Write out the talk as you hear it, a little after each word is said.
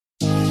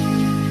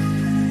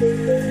Welcome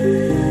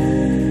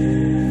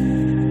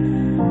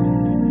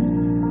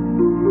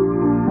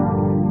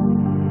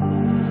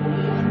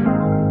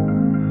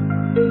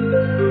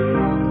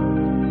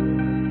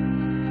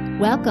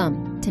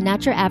to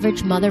Not Your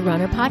Average Mother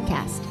Runner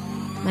podcast.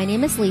 My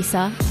name is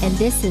Lisa, and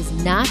this is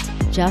not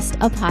just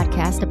a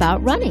podcast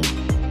about running.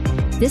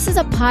 This is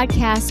a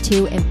podcast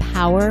to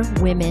empower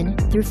women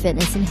through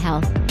fitness and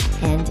health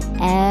and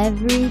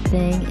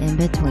everything in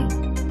between.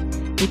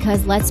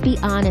 Because let's be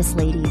honest,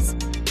 ladies,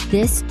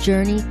 this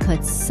journey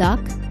could suck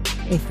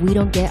if we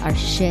don't get our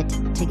shit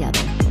together.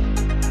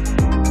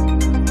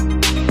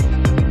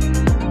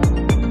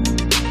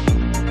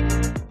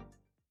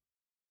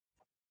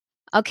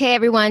 Okay,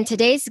 everyone.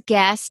 Today's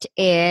guest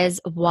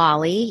is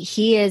Wally.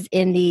 He is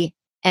in the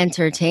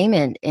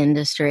entertainment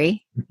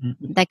industry.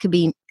 That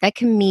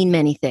can mean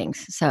many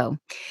things.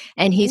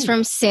 And he's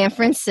from San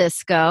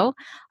Francisco.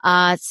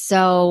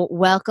 So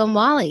welcome,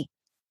 Wally.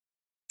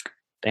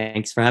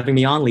 Thanks for having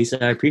me on,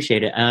 Lisa. I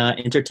appreciate it.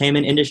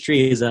 Entertainment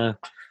industry is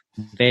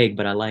vague,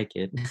 but I like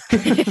it.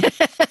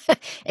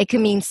 It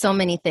can mean so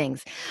many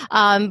things.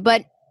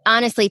 But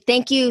honestly,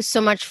 thank you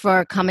so much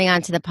for coming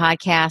onto the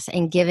podcast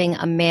and giving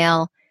a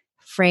male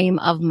frame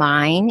of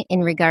mind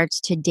in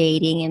regards to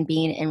dating and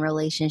being in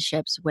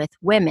relationships with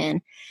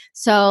women.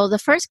 So the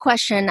first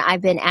question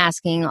I've been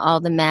asking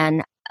all the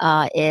men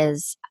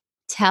is,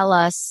 tell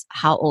us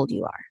how old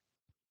you are.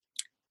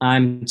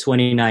 I'm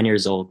 29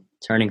 years old,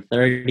 turning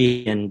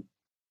 30, and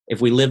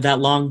if we live that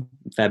long,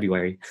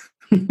 February.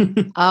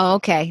 Oh,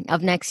 okay,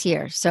 of next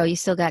year. So you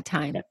still got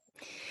time. Yep.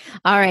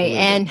 All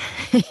right.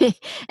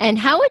 And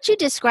how would you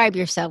describe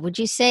yourself? Would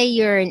you say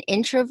you're an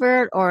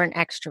introvert or an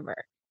extrovert?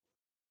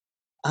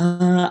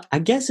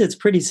 I guess it's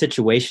pretty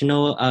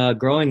situational.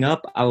 Growing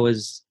up, I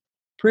was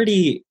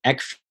pretty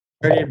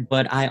extroverted,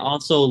 but I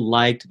also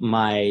liked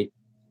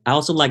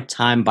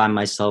time by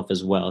myself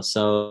as well.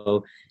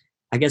 So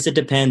I guess it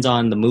depends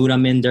on the mood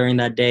I'm in during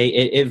that day.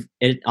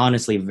 It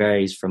honestly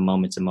varies from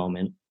moment to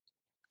moment.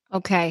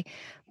 Okay.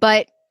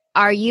 But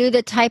are you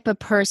the type of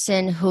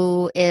person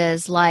who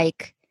is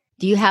like,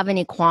 do you have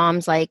any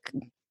qualms like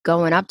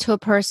going up to a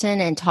person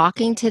and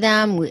talking to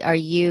them? Are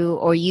you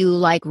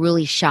like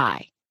really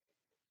shy?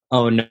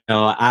 Oh, no,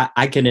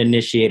 I can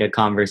initiate a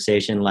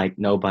conversation like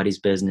nobody's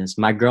business.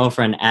 My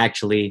girlfriend,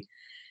 actually,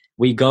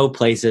 we go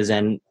places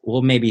and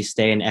we'll maybe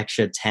stay an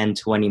extra 10,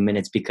 20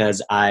 minutes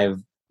because I've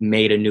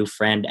made a new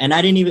friend. And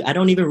I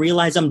don't even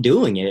realize I'm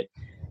doing it.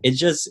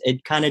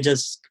 It kind of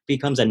just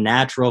becomes a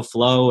natural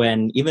flow.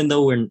 And even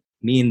though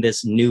me and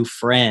this new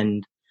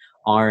friend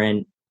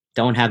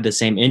don't have the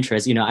same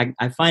interests,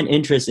 I find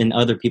interest in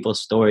other people's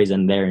stories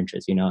and their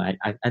interests.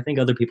 I think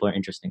other people are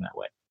interesting that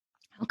way.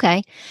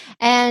 Okay.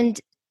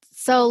 And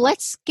so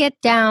let's get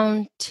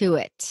down to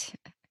it.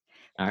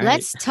 All right.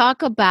 Let's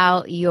talk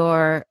about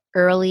your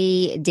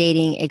early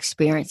dating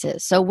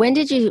experiences. So when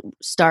did you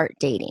start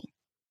dating?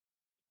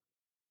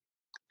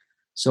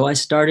 So I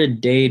started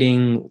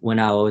dating when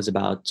I was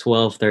about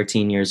 12,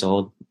 13 years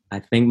old. I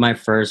think my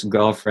first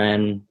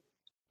girlfriend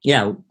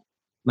was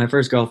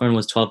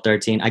 12,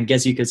 13. I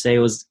guess you could say it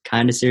was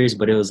kind of serious,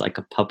 but it was like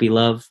a puppy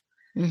love.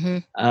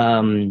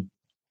 Mm-hmm.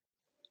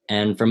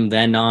 And from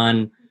then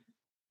on,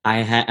 I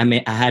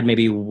had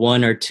maybe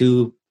one or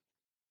two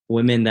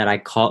women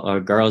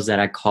girls that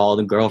I called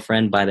a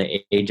girlfriend by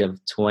the age of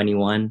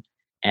 21,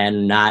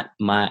 and not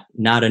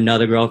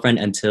another girlfriend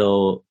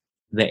until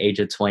the age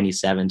of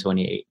 27,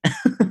 28.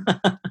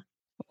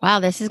 Wow,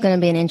 this is going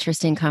to be an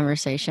interesting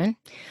conversation.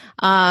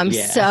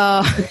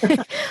 So,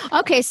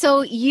 okay,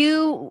 so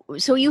you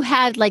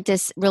had like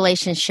this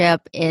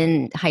relationship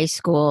in high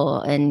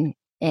school, and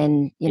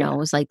it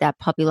was like that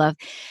puppy love,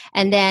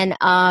 and then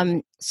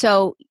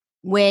so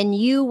when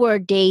you were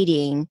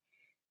dating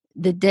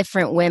the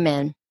different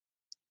women,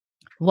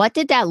 what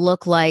did that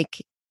look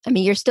like? I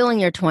mean, you're still in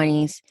your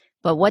 20s,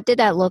 but what did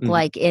that look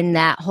like in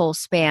that whole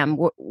span?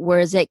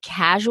 Was it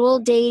casual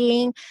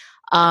dating?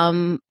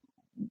 How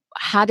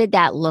did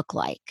that look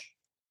like?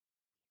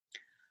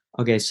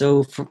 Okay,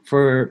 so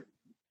for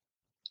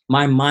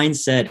my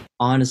mindset,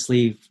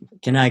 honestly,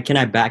 can I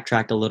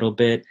backtrack a little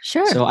bit?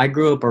 Sure. So I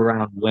grew up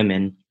around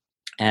women,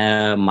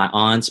 my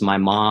aunts, my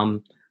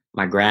mom,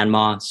 my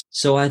grandma.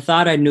 So I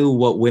thought I knew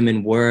what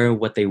women were,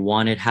 what they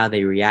wanted, how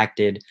they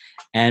reacted.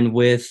 And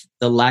with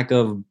the lack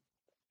of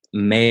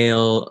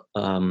male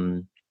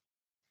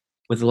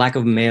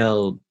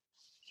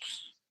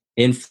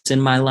influence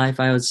in my life,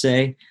 I would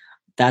say,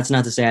 that's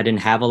not to say I didn't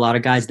have a lot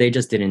of guys. They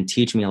just didn't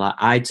teach me a lot.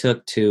 I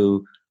took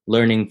to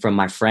learning from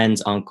my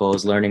friends'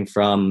 uncles, learning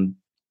from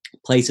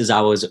places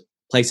I was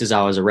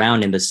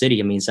around in the city.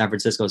 I mean, San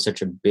Francisco is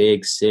such a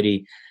big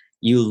city.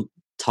 You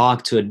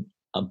talk to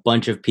a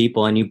bunch of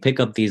people and you pick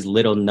up these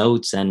little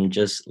notes and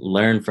just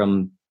learn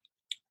from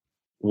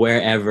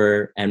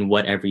wherever and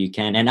whatever you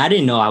can. And I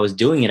didn't know I was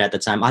doing it at the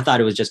time. I thought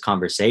it was just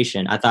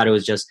conversation. I thought it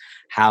was just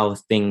how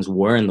things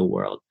were in the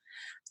world.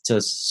 So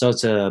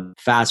to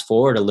fast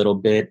forward a little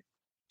bit,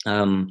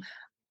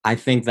 I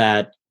think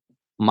that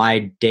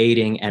my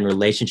dating and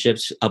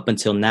relationships up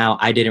until now,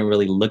 I didn't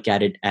really look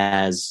at it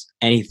as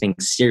anything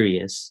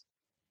serious.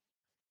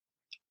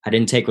 I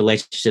didn't take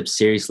relationships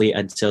seriously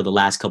until the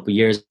last couple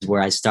years,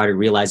 where I started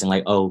realizing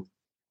like, oh,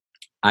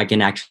 I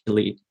can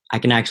actually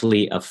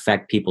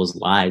affect people's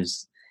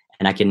lives,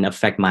 and I can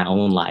affect my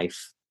own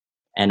life.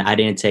 And I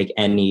didn't take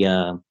any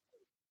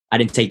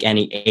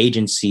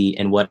agency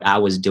in what I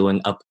was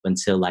doing up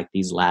until like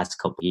these last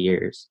couple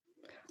years.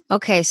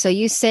 Okay, so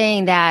you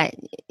saying that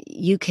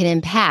you can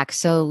impact.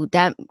 So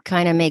that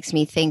kind of makes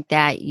me think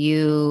that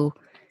you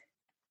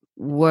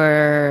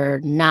were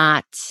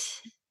not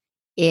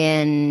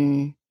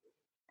in,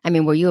 I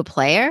mean, were you a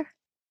player?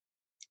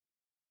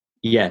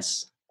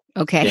 Yes.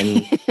 Okay.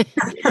 And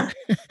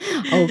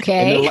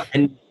Okay.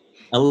 in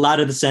a lot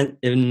of the sense,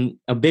 in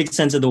a big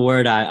sense of the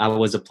word, I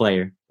was a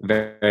player,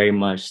 very, very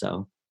much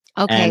so.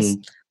 Okay.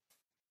 And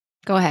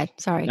Go ahead.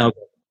 Sorry. no,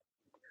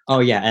 oh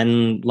yeah,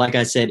 and like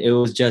I said, it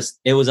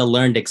was a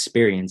learned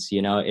experience.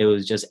 You know, it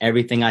was just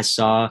everything I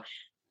saw,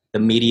 the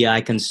media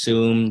I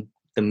consumed,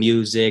 the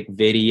music,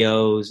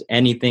 videos,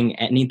 anything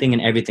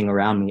and everything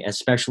around me.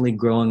 Especially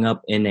growing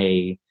up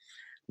very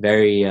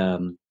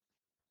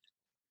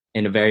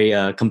in a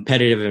very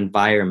competitive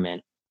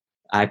environment.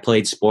 I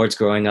played sports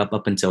growing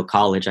up until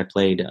college. I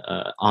played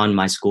on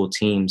my school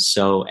team,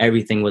 so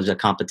everything was a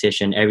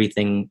competition.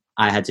 Everything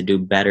I had to do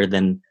better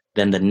than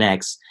the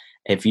next.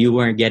 If you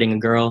weren't getting a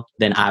girl,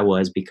 then I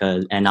was,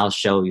 because, and I'll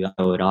show you, I'll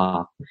show it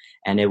off.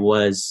 And it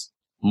was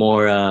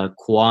more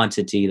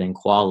quantity than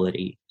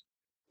quality.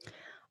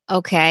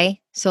 Okay.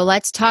 So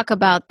let's talk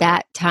about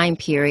that time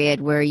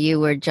period where you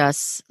were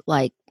just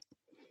like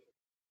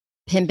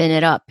pimping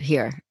it up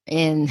here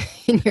in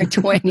in your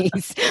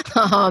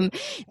 20s.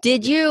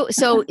 Did you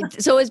so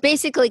it's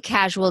basically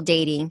casual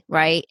dating,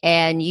 right?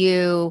 And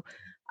you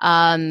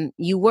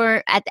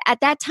were at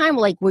that time,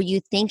 like, were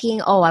you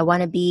thinking, oh, I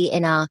want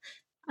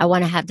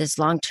to have this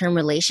long-term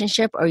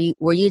relationship, or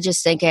were you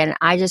just thinking,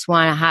 I just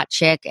want a hot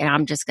chick and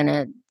I'm just going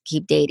to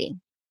keep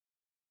dating?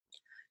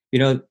 You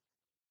know,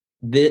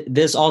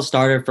 this all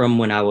started from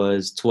when I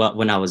was 12,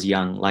 when I was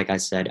young. Like I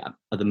said,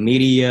 the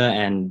media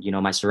and, you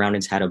know, my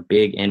surroundings had a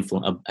big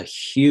influence, a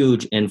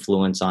huge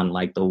influence on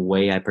like the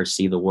way I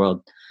perceive the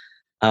world.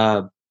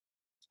 Uh,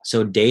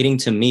 so dating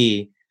to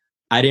me,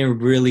 I didn't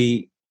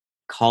really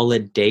call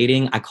it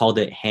dating. I called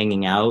it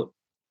hanging out.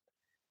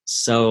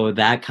 So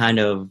that kind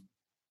of,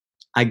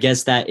 I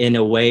guess that in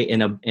a way,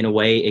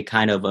 it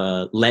kind of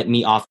let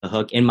me off the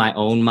hook in my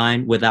own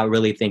mind without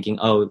really thinking,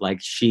 oh, like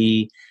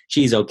she's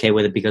okay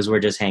with it because we're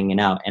just hanging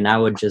out. And I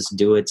would just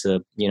do it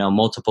to, you know,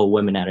 multiple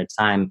women at a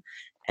time,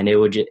 and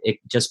it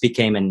just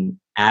became an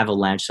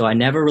avalanche. So I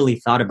never really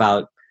thought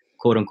about,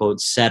 quote unquote,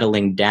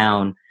 settling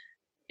down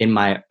in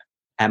my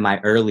at my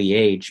early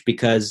age,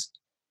 because,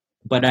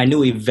 but I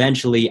knew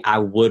eventually I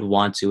would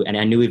want to, and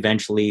I knew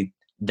eventually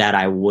that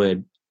I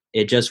would.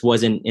 It just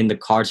wasn't in the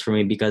cards for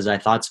me, because I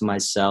thought to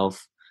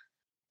myself,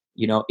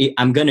 you know,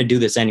 I'm going to do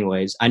this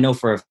anyways. I know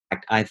for a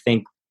fact, I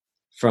think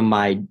from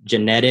my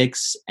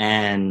genetics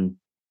and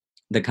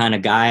the kind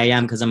of guy I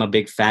am, because I'm a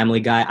big family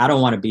guy, I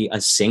don't want to be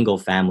a single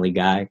family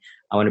guy.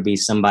 I want to be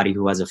somebody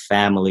who has a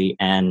family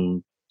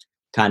and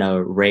kind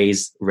of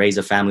raise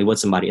a family with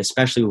somebody,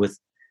 especially with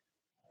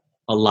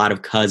a lot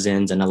of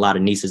cousins and a lot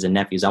of nieces and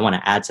nephews. I want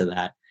to add to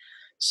that.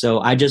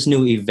 So I just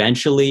knew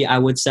eventually I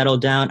would settle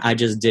down. I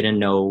just didn't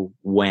know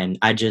when.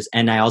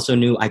 And I also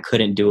knew I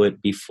couldn't do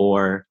it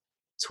before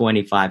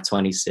 25,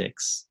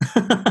 26.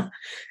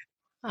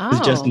 It's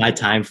just Oh, my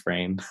time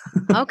frame.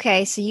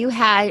 okay. So you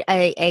had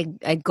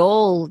a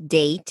goal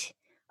date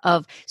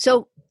of,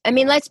 so, I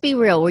mean, let's be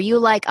real. Were you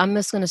like, I'm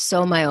just going to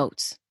sow my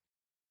oats?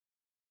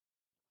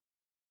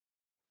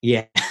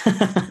 Yeah.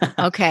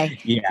 Okay.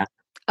 Yeah.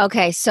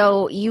 Okay,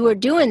 so you were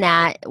doing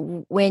that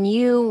when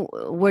you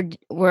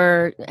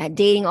were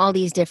dating all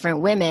these different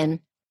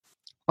women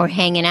or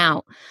hanging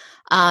out.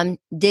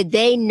 Did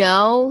they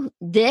know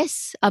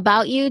this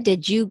about you?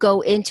 Did you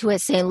go into it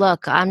saying,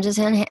 "Look, I'm just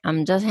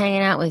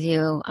hanging out with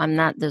you. I'm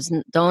not.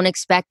 Don't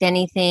expect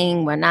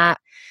anything. We're not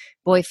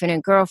boyfriend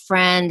and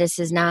girlfriend. This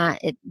is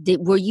not."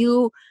 Were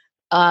you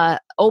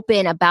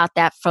open about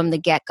that from the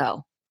get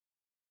go?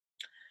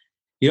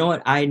 You know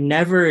what? I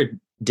never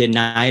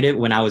denied it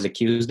when I was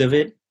accused of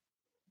it,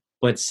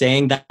 but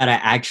saying that I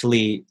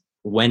actually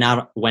went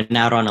out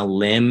on a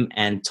limb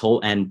and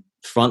told and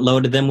front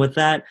loaded them with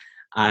that,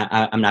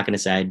 I'm not going to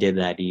say I did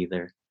that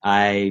either.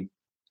 I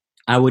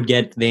would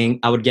get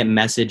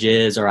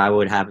messages, or I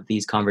would have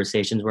these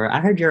conversations where I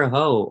heard you're a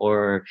hoe,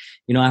 or,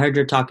 you know, I heard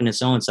you're talking to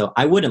so and so.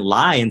 I wouldn't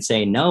lie and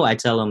say no. I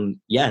tell them,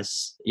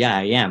 yes, yeah,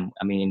 I am.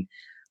 I mean,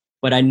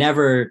 but I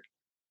never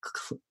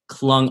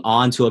clung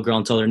on to a girl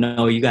and told her,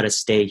 no, you got to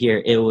stay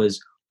here. It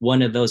was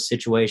one of those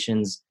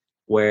situations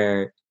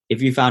where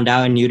if you found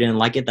out and you didn't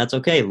like it, that's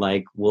okay.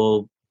 Like,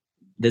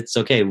 that's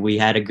okay. We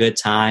had a good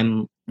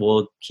time.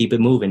 We'll keep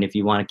it moving. If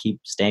you want to keep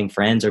staying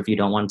friends, or if you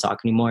don't want to talk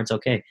anymore, it's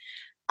okay.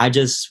 I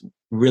just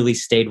really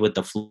stayed with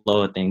the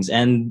flow of things.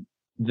 And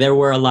there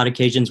were a lot of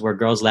occasions where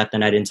girls left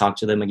and I didn't talk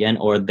to them again,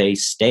 or they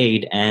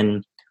stayed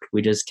and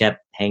we just kept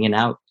hanging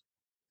out.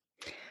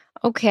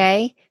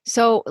 Okay.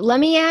 So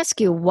let me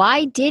ask you,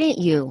 why didn't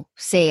you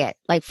say it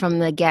like from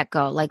the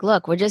get-go? Like,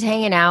 look, we're just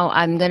hanging out.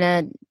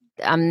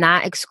 I'm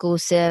not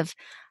exclusive.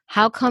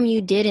 How come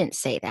you didn't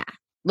say that?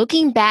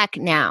 Looking back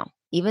now,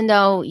 even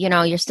though,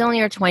 you're still in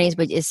your 20s,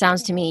 but it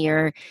sounds to me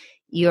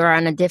you're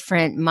on a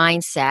different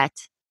mindset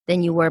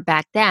than you were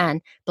back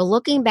then. But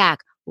looking back,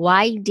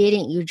 why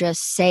didn't you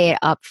just say it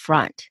up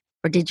front?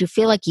 Or did you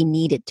feel like you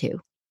needed to?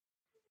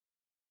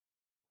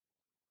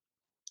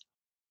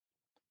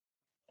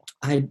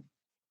 I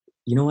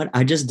You know what?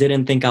 I just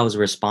didn't think I was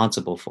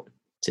responsible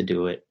to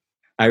do it.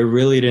 I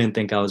really didn't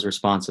think I was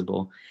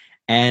responsible.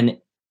 And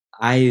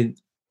I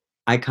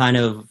I kind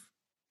of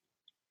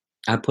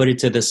I put it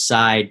to the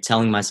side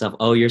telling myself,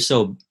 "Oh, you're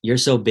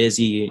so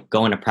busy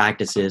going to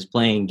practices,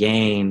 playing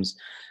games,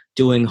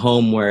 doing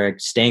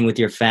homework, staying with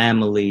your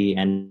family,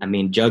 and I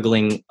mean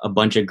juggling a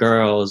bunch of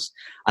girls."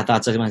 I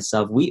thought to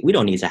myself, "We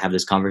don't need to have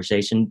this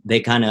conversation." They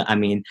kind of, I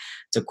mean,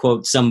 to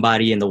quote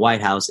somebody in the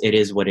White House, "It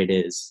is what it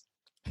is."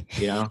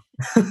 You know?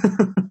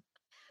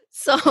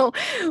 So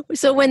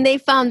so when they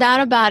found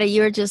out about it,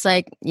 you were just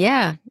like,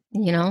 yeah,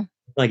 you know.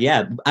 Like,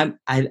 yeah,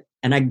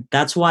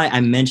 that's why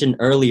I mentioned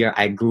earlier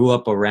I grew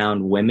up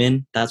around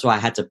women. That's why I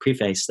had to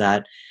preface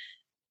that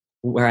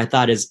where I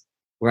thought is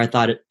where I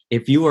thought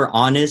if you were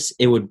honest,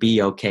 it would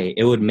be okay.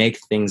 It would make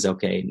things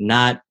okay.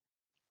 Not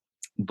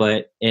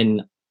but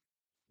in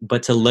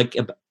but to look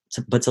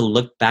but to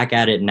look back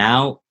at it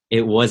now,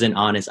 it wasn't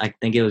honest. I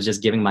think it was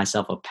just giving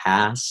myself a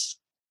pass.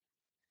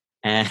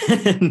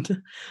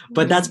 And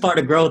but that's Mm. part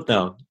of growth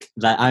though.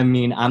 That I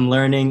mean, I'm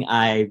learning.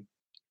 I've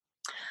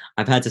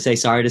had to say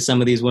sorry to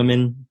some of these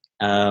women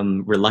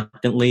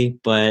reluctantly,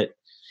 but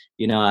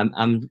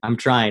I'm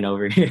trying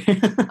over here.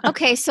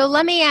 Okay, so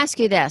let me ask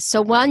you this.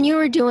 So when you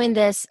were doing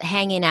this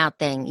hanging out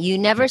thing, you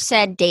never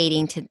said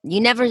you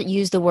never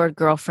used the word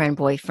girlfriend,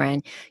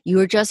 boyfriend. You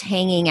were just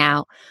hanging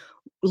out.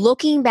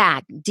 Looking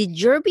back, did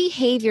your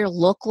behavior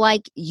look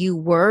like you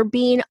were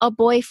being a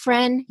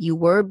boyfriend? You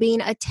were being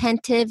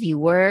attentive? You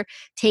were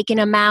taking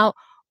them out?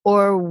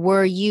 Or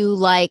were you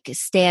like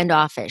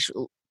standoffish?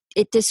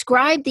 It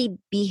described the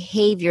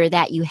behavior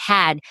that you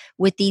had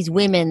with these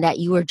women that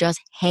you were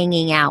just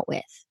hanging out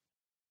with.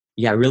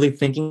 Yeah, really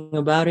thinking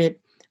about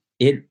it,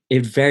 it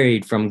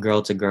varied from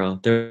girl to girl.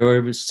 There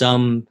were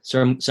some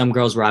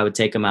girls where I would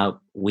take them out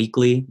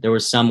weekly. There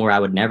were some where I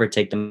would never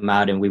take them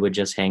out and we would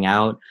just hang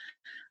out.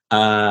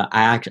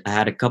 I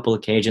had a couple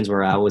occasions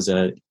where I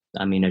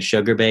mean, a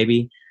sugar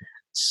baby.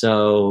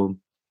 So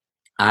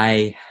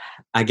I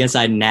I guess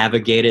I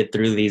navigated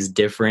through these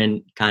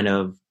different kind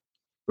of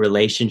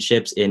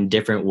relationships in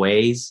different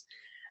ways.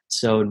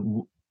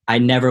 So I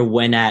never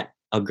went at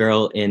a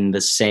girl in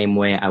the same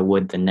way I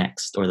would the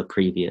next or the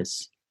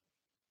previous.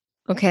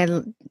 Okay,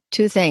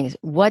 two things.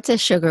 What's a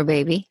sugar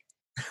baby?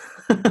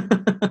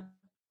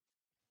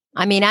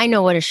 I mean, I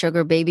know what a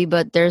sugar baby,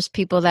 but there's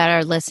people that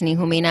are listening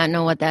who may not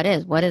know what that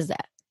is. What is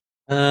that?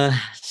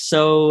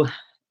 So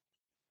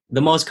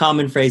the most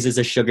common phrase is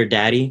a sugar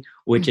daddy,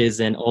 which Mm. is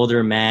an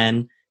older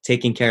man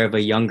taking care of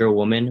a younger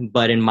woman.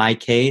 But in my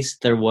case,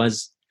 there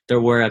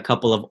were a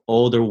couple of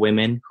older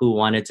women who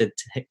wanted to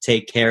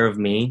take care of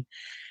me,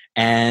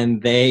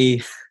 and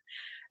they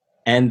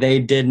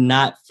did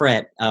not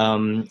fret.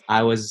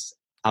 I was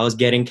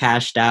getting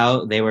cashed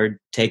out. They were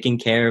taking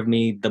care of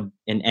me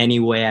in any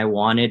way I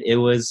wanted. It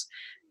was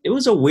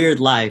a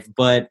weird life,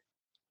 but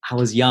I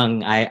was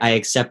young. I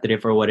accepted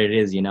it for what it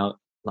is.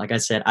 Like I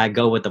said, I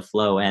go with the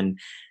flow, and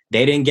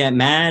they didn't get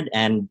mad,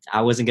 and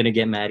I wasn't gonna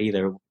get mad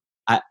either.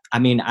 I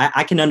mean,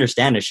 I can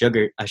understand a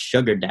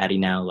sugar daddy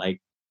now.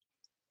 Like,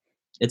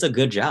 it's a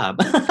good job.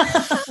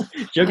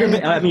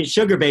 I mean,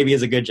 sugar baby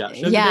is a good job.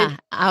 Sugar baby. Yeah,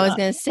 I was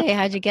gonna say,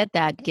 how'd you get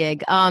that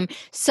gig?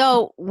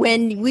 So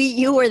when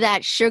you were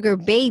that sugar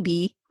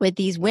baby with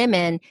these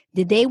women,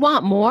 did they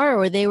want more,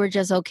 or they were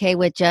just okay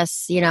with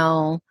just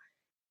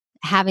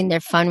having their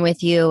fun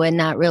with you and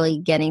not really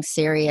getting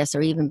serious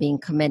or even being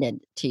committed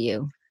to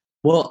you?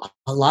 Well,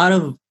 I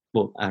don't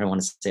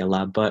want to say a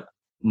lot, but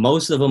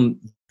most of them,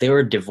 they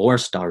were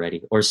divorced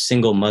already or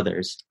single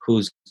mothers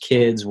whose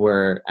kids they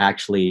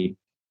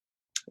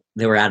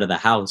were out of the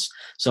house.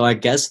 So I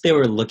guess they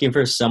were looking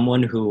for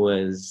someone who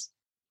was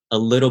a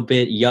little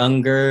bit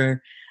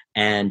younger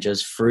and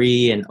just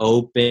free and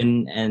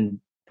open, and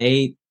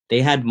they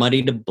had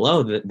money to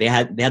blow. They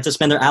had to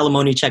spend their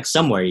alimony check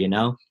somewhere.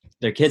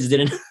 Their kids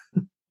didn't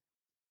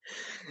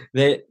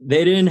they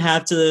didn't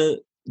have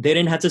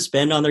to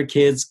spend on their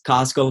kids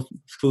Costco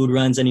food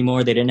runs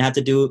anymore. They didn't have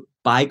to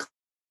buy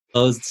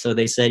clothes. So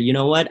they said, you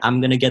know what?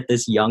 I'm gonna get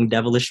this young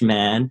devilish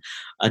man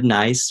a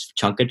nice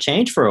chunk of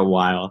change for a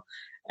while.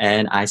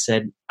 And I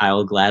said, I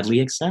will gladly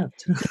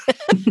accept.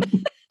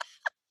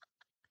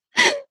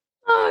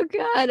 Oh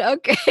God.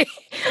 Okay.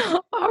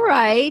 All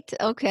right.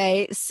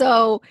 Okay.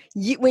 So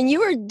when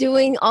you were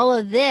doing all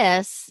of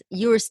this,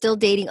 you were still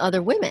dating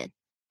other women,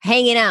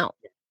 hanging out,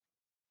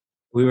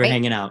 We were right?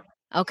 hanging out.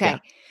 Yeah. Okay.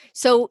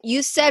 So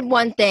you said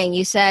one thing.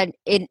 You said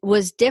it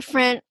was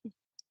different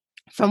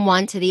from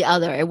one to the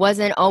other. It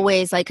wasn't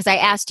always like, because I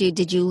asked you,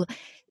 did you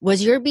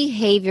was your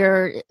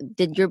behavior,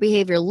 did your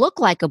behavior look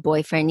like a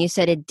boyfriend? You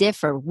said it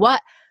differed.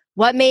 What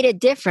made it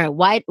different?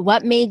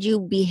 What made you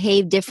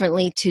behave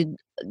differently to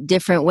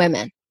different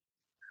women?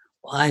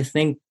 Well, I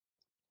think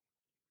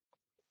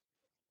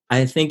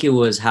it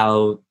was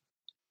how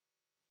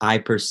I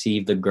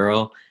perceived the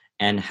girl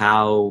and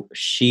how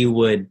she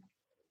would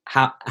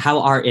how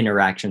our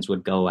interactions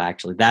would go.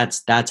 Actually,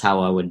 that's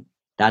how I would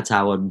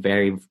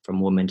vary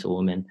from woman to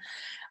woman.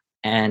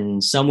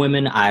 And some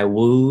women I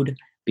wooed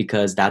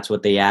because that's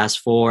what they asked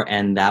for,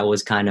 and that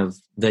was kind of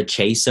the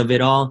chase of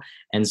it all.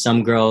 And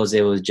some girls,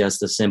 it was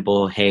just a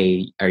simple,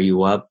 "Hey, are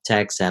you up?"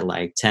 text at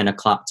like 10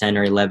 o'clock, 10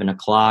 or 11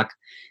 o'clock,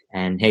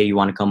 and "Hey, you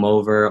want to come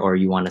over, or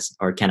you want to,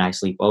 or can I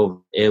sleep over?"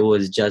 It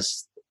was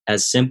just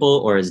as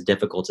simple or as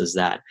difficult as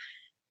that.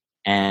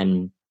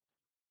 And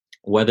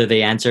whether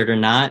they answered or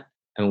not,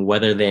 and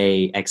whether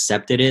they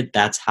accepted it,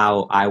 that's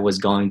how I was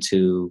going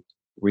to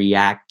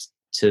react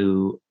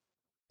to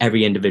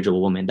every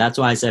individual woman. That's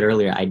why I said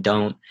earlier,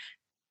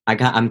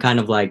 I'm kind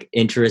of like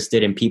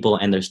interested in people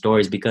and their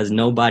stories because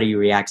nobody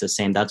reacts the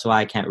same. That's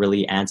why I can't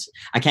really answer.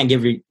 I can't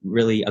give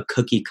really a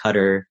cookie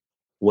cutter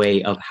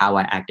way of how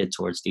I acted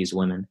towards these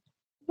women.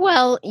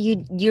 Well,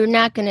 you're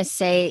not going to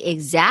say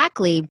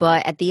exactly,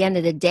 but at the end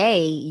of the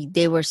day,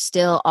 they were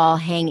still all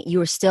hang you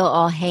were still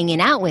all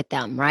hanging out with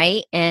them,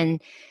 right?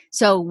 And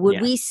so would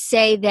Yeah. we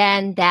say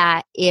then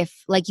that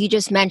if, like you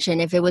just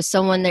mentioned, if it was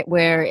someone that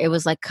where it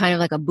was like kind of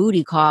like a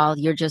booty call,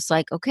 you're just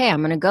like, okay,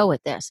 I'm going to go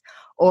with this.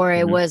 Or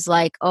it hmm was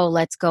like, oh,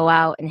 let's go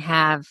out and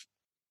have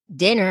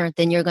dinner,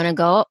 then you're going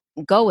to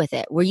go with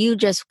it. Were you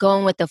just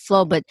going with the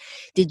flow, but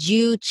did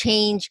you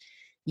change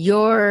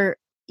your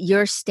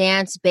your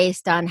stance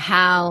based on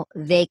how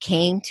they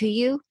came to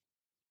you?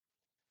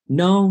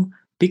 No,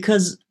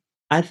 because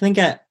I think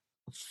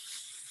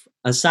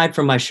aside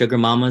from my sugar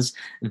mamas,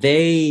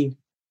 they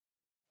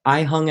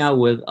I hung out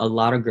with a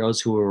lot of girls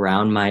who were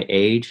around my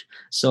age.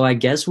 So I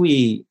guess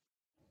we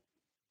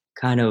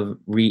kind of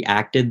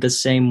reacted the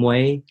same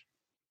way.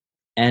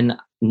 And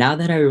now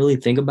that I really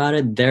think about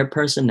it, their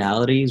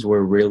personalities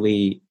were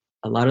really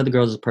a lot of the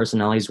girls'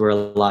 personalities were a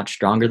lot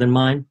stronger than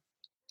mine.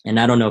 And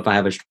I don't know if I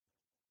have a strong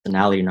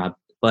personality or not,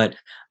 but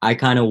I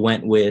kind of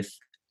went with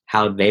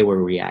how they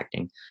were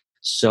reacting.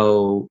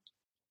 So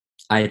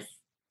I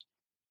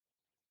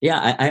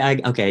yeah,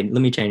 okay,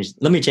 let me change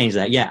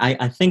that. Yeah,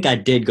 I think I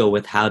did go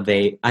with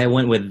I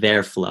went with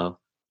their flow.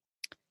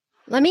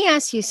 Let me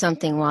ask you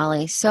something,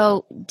 Wally.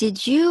 So,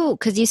 did you,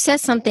 because you said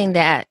something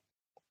that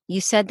you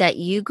said that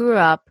you grew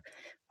up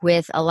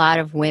with a lot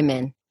of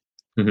women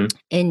hmm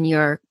in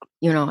your,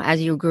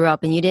 as you grew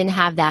up, and you didn't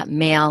have that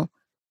male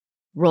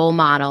role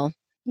model.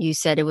 You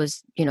said it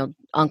was,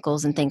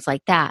 uncles and things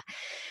like that.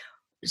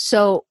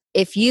 So,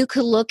 if you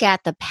could look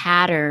at the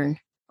pattern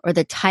or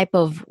the type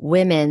of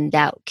women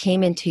that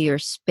came into your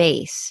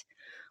space,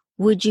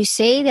 would you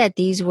say that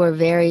these were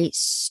very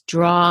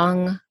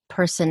strong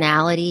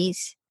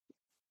personalities?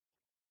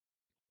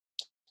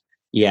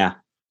 Yeah,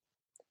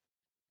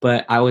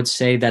 but I would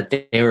say that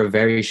they were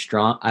very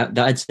strong.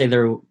 I'd say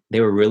they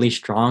were really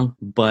strong,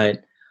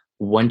 but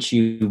once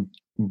you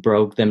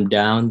broke them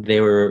down,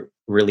 they were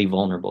really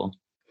vulnerable.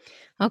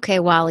 Okay,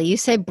 Wally, you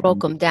say broke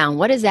them down.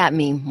 What does that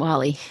mean,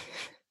 Wally?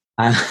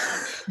 I,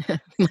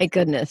 My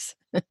goodness.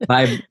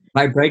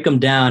 by break them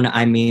down,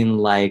 I mean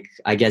like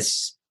I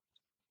guess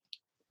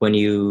when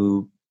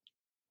you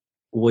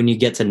when you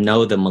get to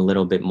know them a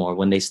little bit more,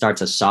 when they start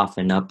to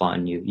soften up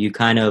on you, you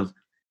kind of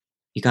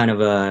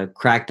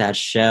crack that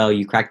shell,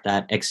 you crack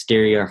that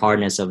exterior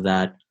hardness of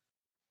that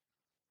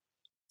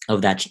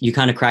you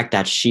kind of crack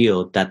that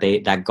shield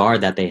that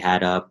guard that they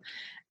had up,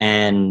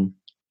 and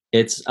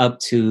it's up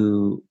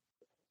to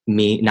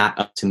me, not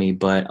up to me,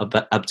 but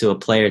up to a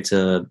player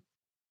to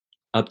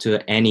up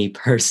to any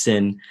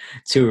person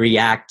to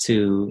react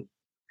to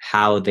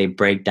how they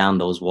break down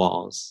those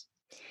walls.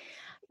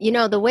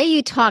 The way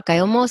you talk, I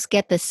almost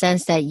get the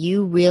sense that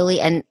you really,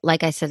 and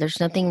like I said, there's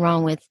nothing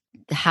wrong with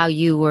how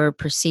you were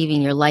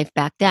perceiving your life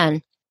back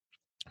then,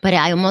 but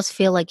I almost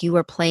feel like you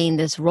were playing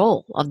this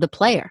role of the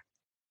player.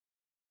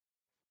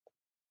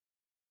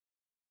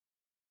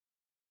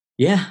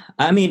 Yeah,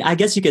 I mean, I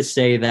guess you could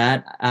say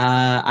that.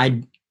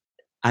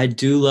 I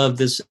do love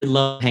this. I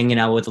love hanging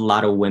out with a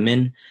lot of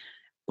women,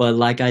 but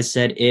like I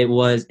said, it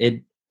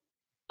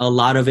a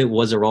lot of it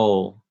was a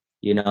role.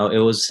 You know, it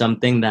was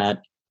something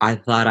that I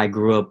thought I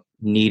grew up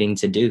needing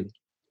to do.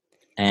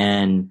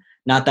 And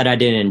not that I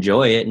didn't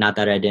enjoy it, not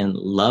that I didn't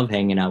love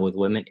hanging out with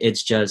women.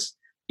 It's just,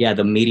 yeah,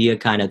 the media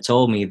kind of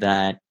told me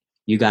that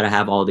you got to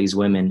have all these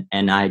women.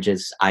 And I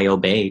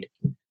obeyed.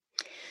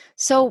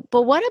 So,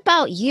 but what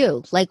about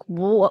you? Like,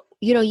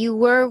 you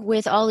were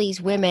with all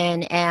these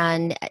women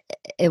and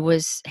it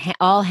was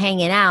all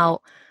hanging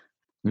out.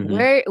 hmm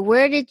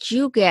Where did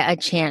you get a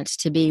chance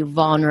to be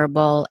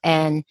vulnerable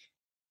and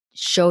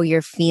show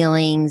your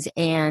feelings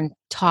and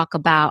talk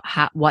about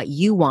what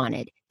you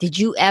wanted? Did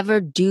you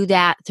ever do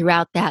that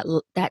throughout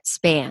that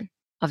span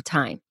of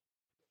time?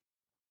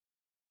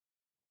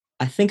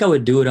 I think I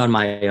would do it on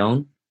my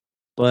own.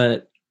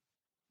 But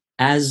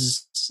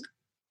as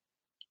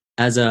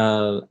as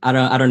a I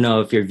don't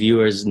know if your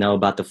viewers know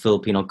about the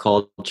Filipino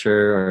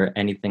culture or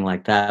anything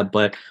like that,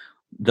 but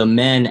the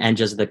men and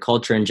just the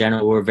culture in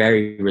general were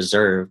very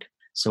reserved.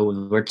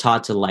 So we're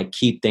taught to like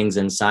keep things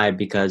inside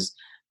because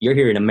you're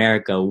here in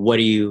America. What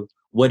do you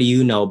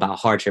know about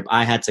hardship?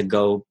 I had to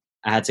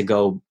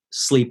go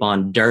sleep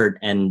on dirt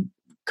and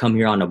come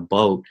here on a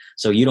boat.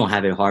 So you don't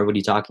have it hard. What are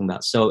you talking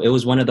about? So it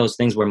was one of those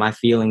things where my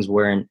feelings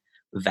weren't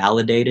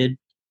validated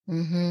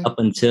Mm-hmm. up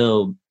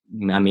until,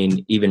 I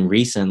mean, even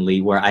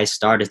recently, where I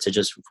started to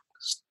just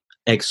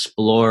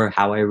explore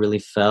how I really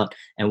felt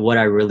and what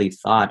I really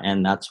thought.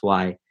 And that's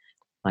why,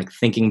 like,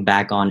 thinking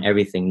back on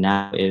everything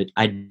now,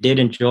 I did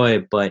enjoy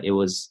it, but it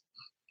was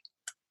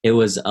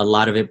a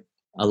lot of it.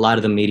 A lot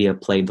of the media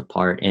played the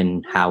part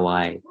in how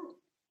I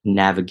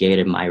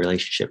navigated my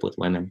relationship with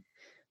women.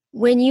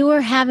 When you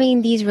were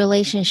having these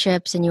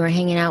relationships and you were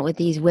hanging out with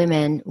these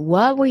women,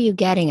 what were you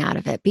getting out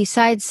of it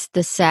besides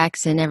the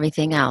sex and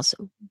everything else?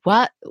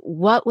 What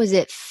was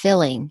it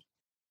filling?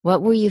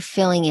 What were you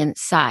feeling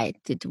inside?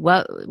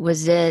 What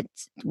was it?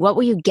 What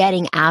were you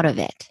getting out of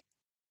it?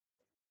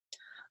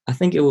 I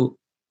think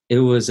it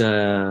was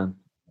a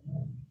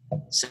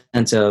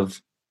sense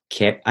of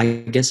care. I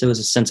guess it was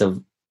a sense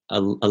of a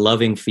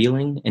loving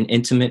feeling, an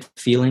intimate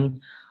feeling,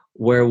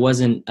 where it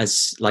wasn't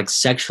as like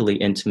sexually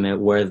intimate,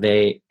 where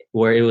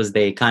it was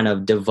they kind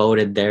of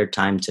devoted their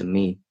time to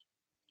me,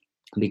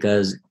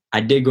 because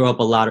I did grow up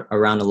a lot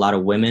around a lot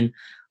of women,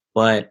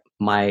 but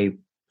my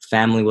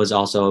family was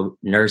also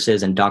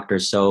nurses and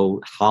doctors,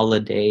 so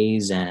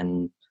holidays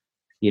and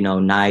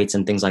nights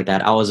and things like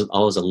that, I was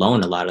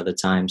alone a lot of the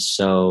time.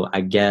 So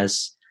I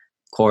guess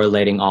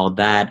correlating all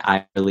that,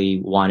 I really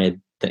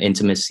wanted the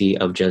intimacy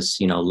of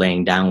just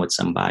laying down with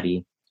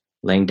somebody,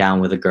 laying down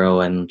with a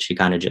girl, and she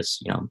kind of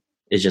just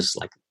is just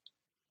like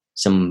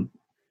some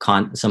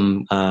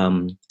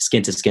some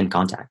skin to skin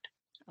contact.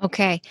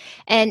 Okay.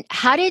 And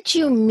how did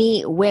you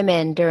meet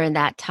women during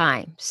that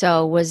time?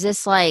 So was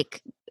this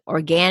like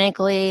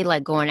organically,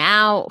 like going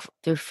out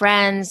through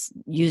friends,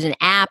 using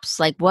apps?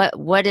 Like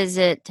what is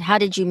it? How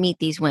did you meet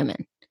these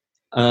women?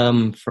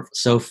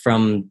 So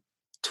from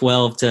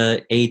 12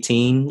 to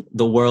 18,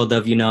 the world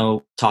of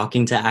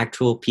talking to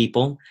actual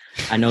people.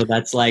 I know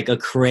that's like a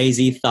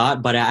crazy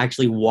thought, but I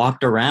actually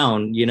walked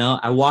around.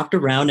 I walked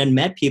around and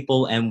met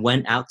people and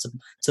went out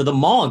to the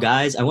mall,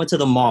 guys. I went to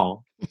the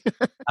mall.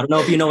 I don't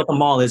know if you know what the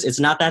mall is. It's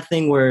not that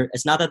thing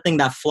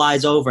that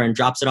flies over and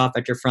drops it off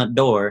at your front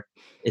door.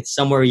 It's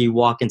somewhere you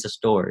walk into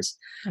stores.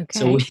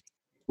 So Okay.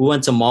 we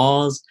went to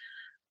malls.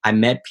 I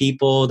met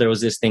people. There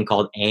was this thing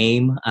called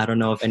AIM. I don't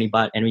know if any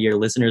of your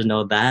listeners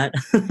know that.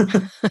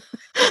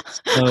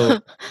 So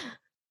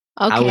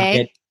I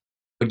Okay.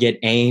 would get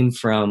AIM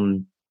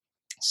from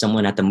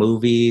someone at the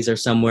movies or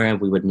somewhere, and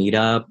we would meet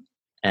up.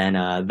 And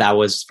that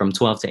was from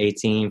 12 to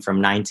 18.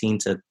 From 19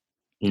 to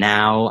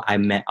now, I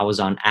was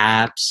on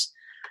apps.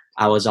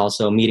 I was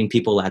also meeting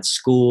people at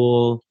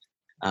school,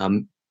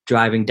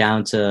 driving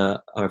down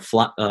to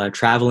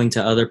traveling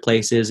to other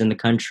places in the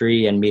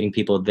country and meeting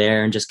people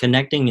there and just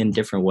connecting in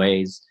different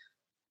ways.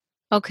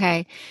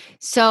 Okay.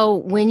 So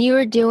when you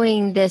were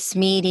doing this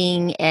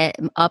meeting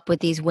up with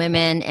these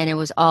women and it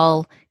was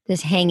all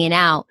this hanging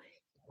out,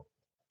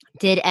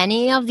 did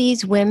any of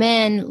these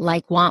women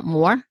like want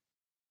more?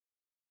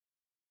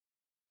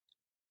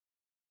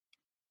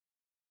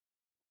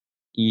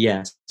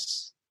 Yes,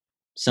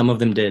 some of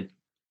them did.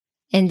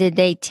 And did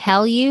they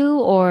tell you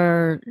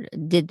or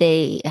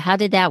how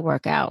did that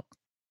work out?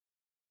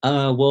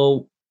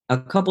 Well, a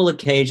couple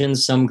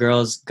occasions, some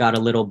girls got a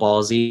little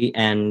ballsy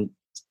and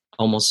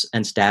almost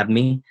and stabbed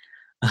me.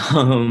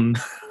 Um,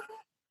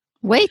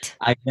 Wait,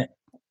 I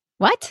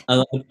what?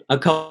 a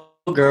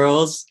couple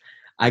girls,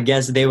 I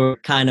guess they were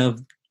kind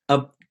of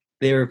up.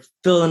 They were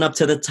filling up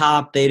to the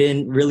top. They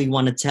didn't really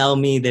want to tell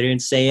me. They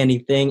didn't say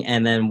anything.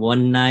 And then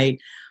one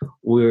night,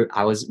 we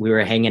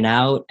were hanging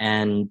out,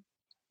 and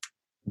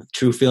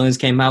true feelings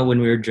came out when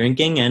we were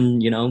drinking,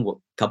 and a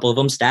couple of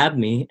them stabbed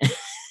me,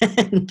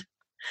 and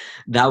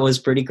that was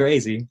pretty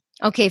crazy.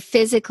 Okay,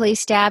 physically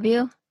stab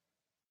you?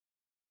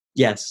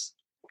 Yes.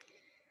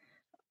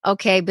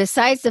 Okay,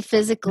 besides the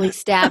physically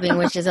stabbing,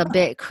 which is a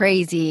bit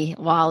crazy,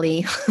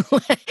 Wally,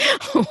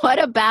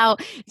 what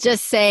about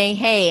just saying,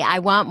 "Hey, I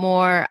want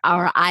more,"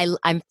 or I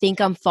think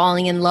I'm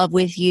falling in love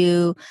with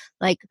you?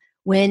 Like,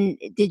 when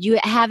did you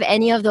have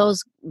any of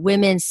those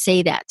women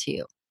say that to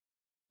you?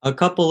 A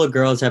couple of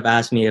girls have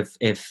asked me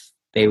if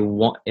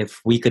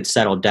we could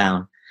settle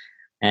down,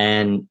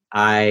 and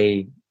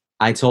I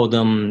told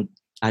them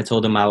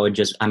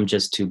I'm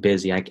just too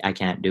busy. I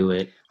can't do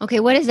it. Okay,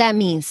 what does that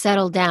mean?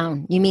 Settle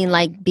down. You mean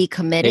like be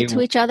committed They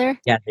to each other?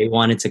 Yeah, they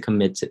wanted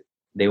to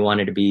they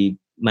wanted to be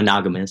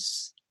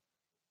monogamous.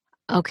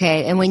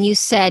 Okay, and when you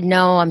said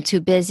no, I'm too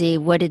busy,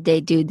 what did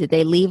they do? Did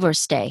they leave or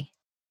stay?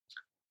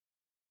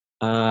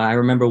 I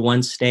remember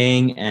one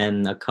staying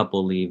and a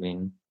couple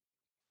leaving.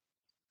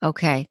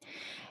 Okay.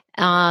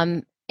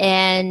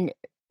 And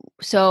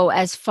so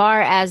as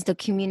far as the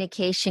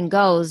communication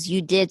goes,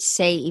 you did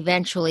say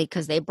eventually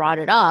because they brought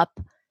it up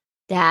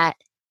that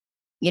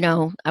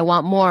I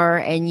want more,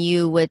 and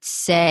you would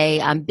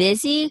say, I'm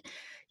busy.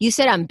 You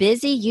said, I'm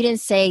busy. You didn't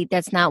say,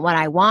 that's not what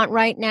I want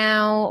right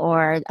now,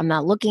 or I'm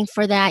not looking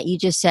for that. You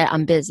just said,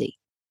 I'm busy.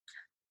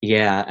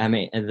 Yeah, I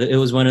mean, it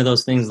was one of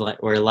those things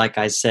like where, like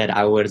I said,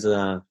 I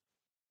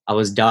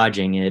was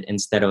dodging it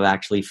instead of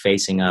actually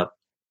facing up.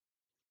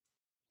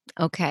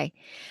 Okay.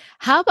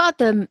 How about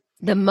the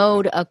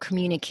mode of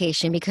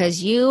communication?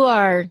 Because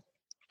you're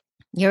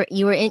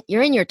in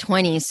your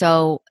 20s,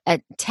 so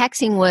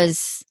texting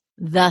was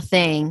the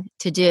thing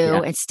to do.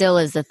 Yeah. It still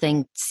is the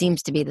thing,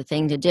 seems to be the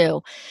thing to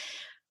do.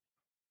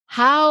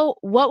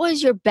 What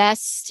was your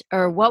best,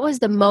 or what was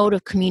the mode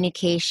of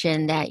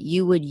communication that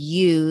you would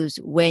use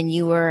when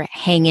you were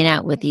hanging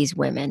out with these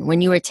women, when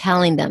you were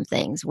telling them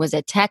things? Was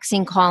it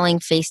texting, calling,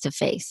 face to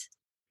face?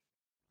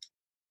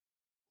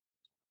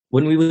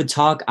 When we would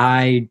talk,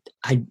 I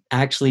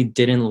actually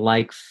didn't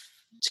like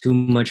too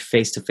much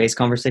face to face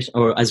conversation,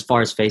 or as far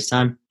as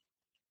FaceTime.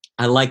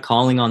 I like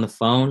calling on the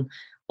phone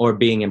or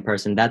being in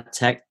person. That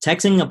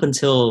texting up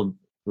until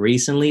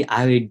recently,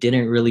 I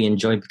didn't really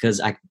enjoy because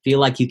I feel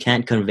like you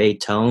can't convey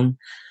tone.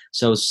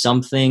 So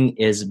something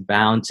is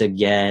bound to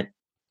get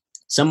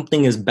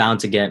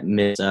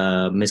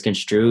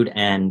misconstrued,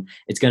 and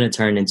it's going to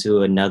turn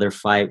into another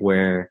fight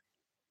where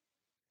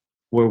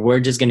we're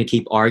just going to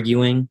keep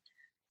arguing.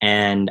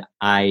 And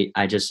I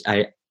would just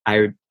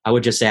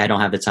say I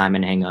don't have the time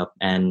and hang up,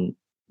 and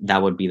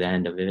that would be the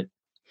end of it.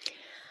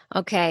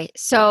 Okay,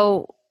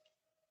 so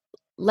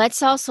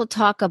let's also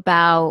talk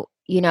about,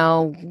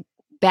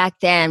 back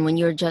then when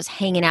you were just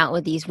hanging out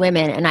with these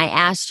women, and I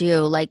asked you,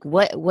 like,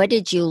 what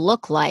did you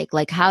look like?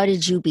 Like, how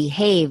did you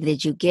behave?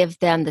 Did you give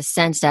them the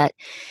sense that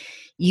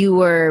you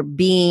were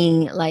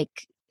being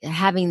like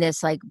having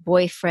this like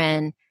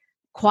boyfriend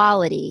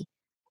quality?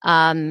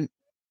 Um,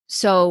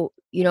 so,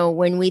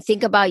 when we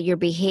think about your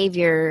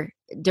behavior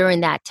during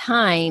that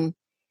time,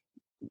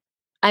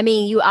 I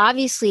mean, you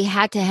obviously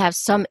had to have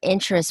some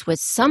interest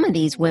with some of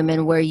these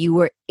women where you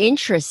were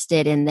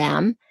interested in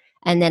them.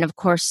 And then, of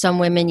course, some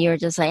women you're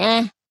just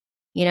like,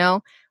 you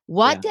know,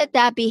 what Yeah. did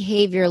that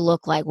behavior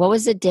look like? What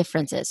was the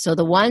differences? So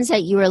the ones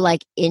that you were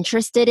like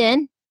interested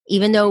in,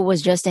 even though it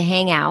was just a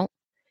hangout,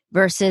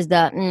 versus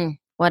the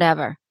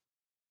whatever.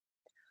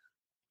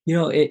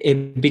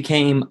 It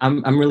became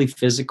I'm really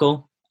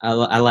physical.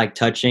 I like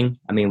touching.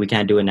 I mean, we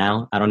can't do it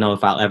now. I don't know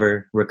if I'll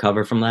ever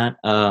recover from that.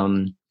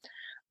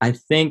 I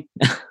think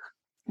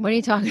What are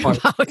you talking part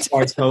about?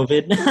 parts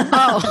COVID.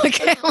 Oh,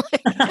 okay.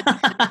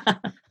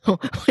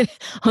 But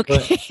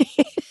Okay.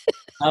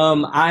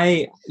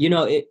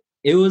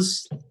 it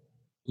was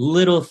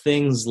little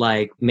things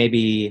like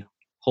maybe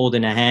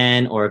holding a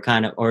hand, or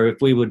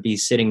if we would be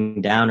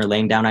sitting down or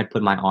laying down, I'd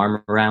put my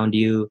arm around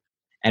you,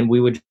 and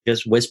we would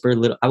just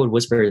I would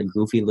whisper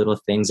goofy little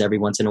things every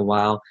once in a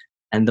while.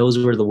 And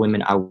those were the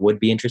women I would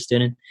be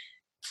interested in.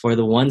 For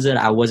the ones that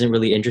I wasn't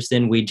really interested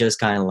in, we just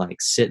kind of like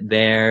sit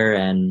there,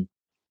 and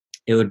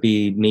it would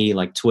be me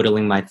like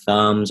twiddling my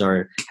thumbs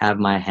or have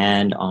my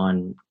hand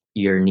on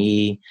your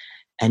knee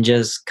and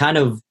just kind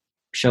of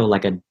show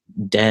like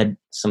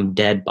some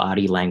dead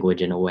body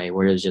language in a way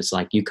where it's just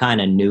like you kind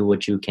of knew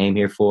what you came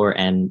here for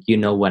and you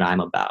know what I'm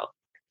about.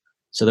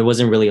 So there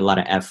wasn't really a lot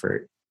of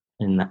effort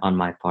on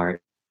my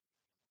part.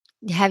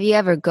 Have you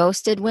ever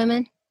ghosted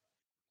women?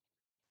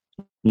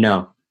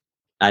 No,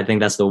 I think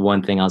that's the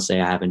one thing I'll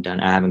say I haven't done.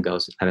 I haven't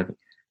ghosted.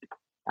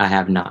 I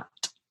have not.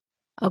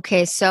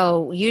 Okay,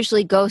 so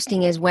usually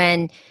ghosting is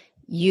when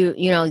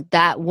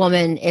that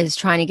woman is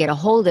trying to get a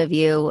hold of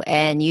you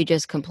and you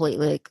just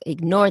completely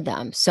ignore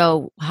them.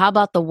 So how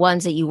about the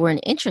ones that you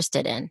weren't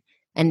interested in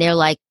and they're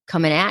like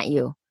coming at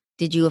you?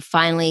 Did you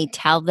finally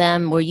tell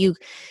them? Were you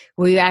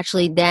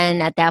actually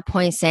then at that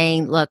point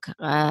saying, "Look,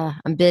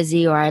 I'm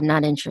busy," or "I'm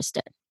not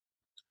interested"?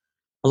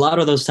 A lot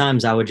of those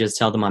times I would just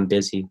tell them I'm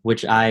busy,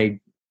 which I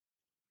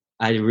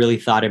really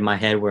thought in my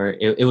head where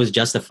it was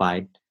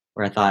justified,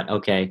 where I thought,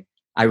 okay,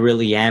 I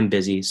really am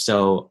busy,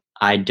 so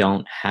I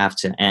don't have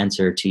to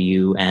answer to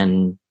you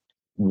and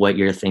what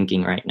you're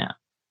thinking right now.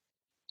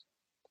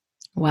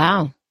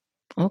 Wow.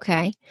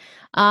 Okay.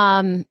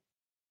 Um,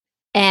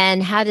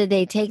 and how did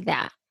they take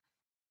that?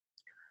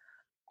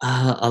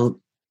 Uh,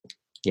 I'll-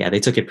 yeah, they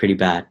took it pretty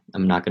bad.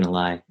 I'm not gonna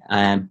lie.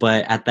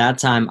 But at that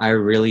time, I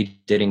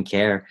really didn't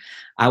care.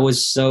 I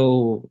was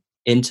so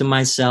into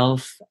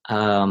myself.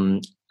 I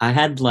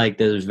had like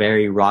this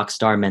very rock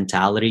star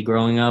mentality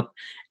growing up,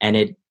 and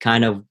it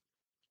kind of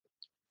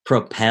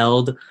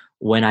propelled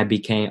when I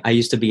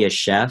used to be a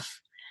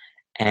chef.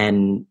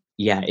 And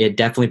yeah, it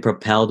definitely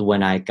propelled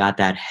when I got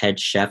that head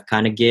chef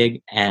kind of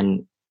gig,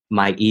 and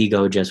my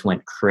ego just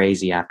went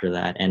crazy after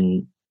that.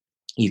 And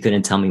you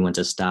couldn't tell me when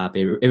to stop.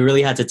 It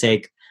really had to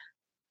take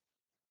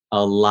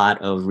a lot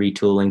of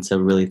retooling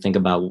to really think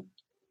about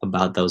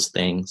those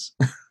things.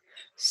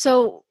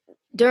 So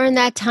during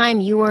that time,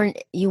 you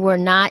were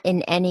not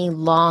in any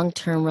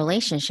long-term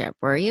relationship,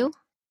 were you?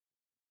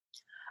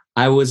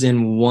 I was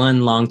in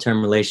one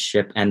long-term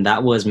relationship, and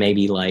that was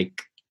maybe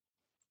like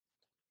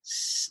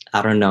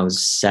I don't know,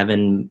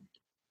 7,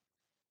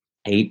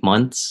 8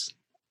 months.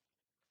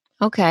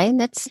 Okay,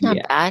 that's not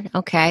Yeah. bad.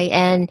 Okay.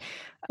 And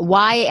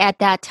why at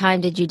that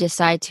time did you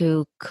decide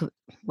to,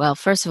 well,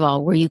 first of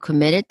all, were you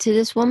committed to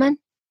this woman?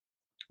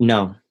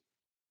 No,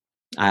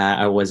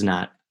 I was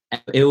not.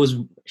 It was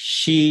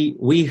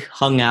we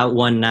hung out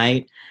one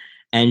night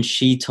and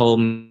she told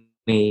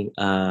me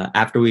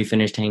after we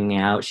finished hanging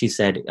out, she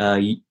said,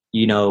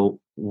 you know,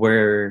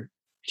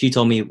 she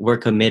told me we're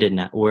committed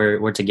now.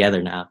 We're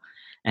together now.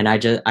 And I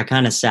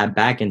kind of sat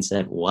back and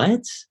said,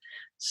 what?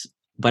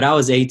 But I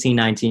was 18,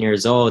 19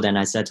 years old. And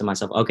I said to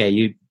myself, okay,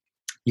 you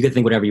can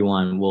think whatever you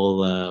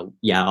want.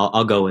 Yeah,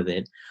 I'll go with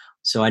it.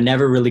 So I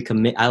never really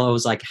commit. I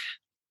was like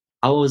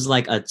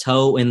a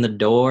toe in the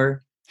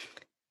door.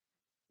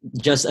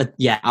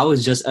 I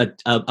was just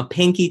a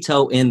pinky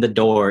toe in the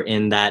door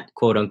in that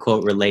quote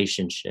unquote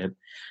relationship.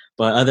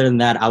 But other than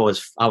that, I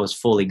was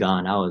fully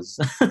gone. I was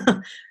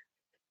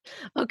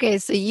Okay,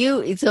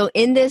 so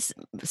in this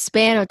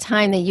span of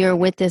time that you're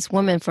with this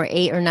woman for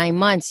 8 or 9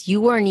 months,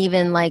 you weren't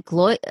even like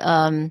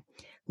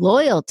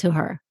loyal to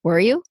her, were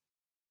you?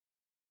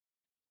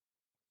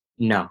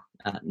 no,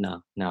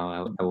 no,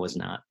 I was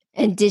not.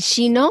 And did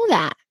she know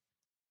that?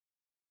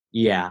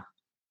 Yeah,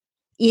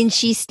 And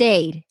she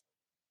stayed.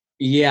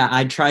 yeah.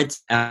 I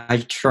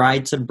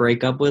tried to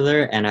break up with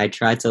her, and I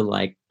tried to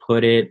like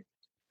put it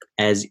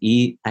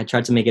I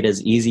tried to make it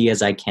as easy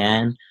as I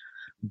can,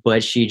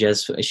 but she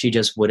just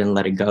wouldn't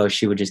let it go.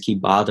 She would just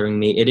keep bothering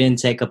me. It didn't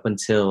take up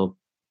until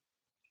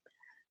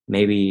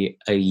maybe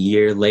a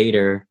year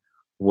later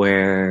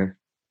where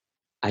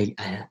I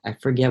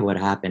forget what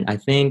happened. I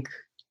think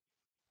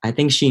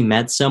she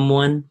met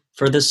someone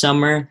for the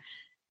summer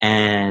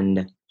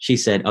and she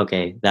said,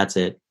 "Okay, that's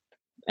it."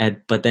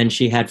 But then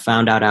she had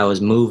found out I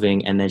was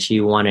moving and then she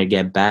wanted to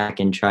get back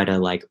and try to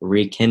like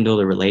rekindle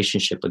the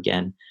relationship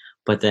again.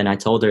 But then I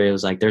told her it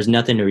was like there's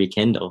nothing to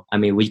rekindle. I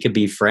mean, we could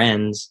be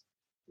friends,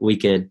 we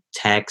could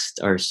text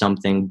or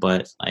something,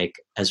 but like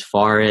as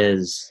far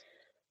as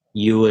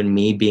you and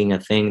me being a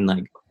thing,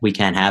 like we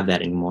can't have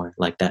that anymore.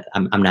 Like that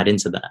I'm not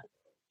into that.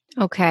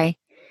 Okay.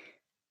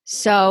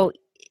 So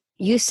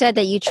you said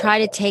that you try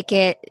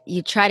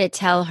to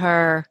tell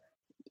her,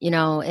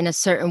 in a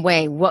certain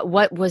way.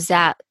 What was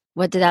that?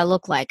 What did that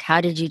look like?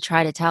 How did you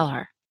try to tell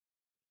her?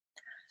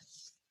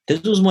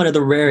 This was one of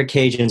the rare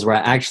occasions where I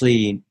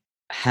actually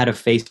had a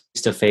face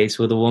to face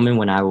with a woman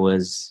when I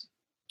was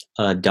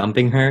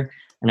dumping her.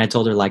 And I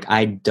told her, like,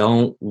 I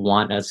don't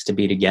want us to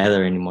be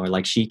together anymore.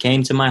 Like, she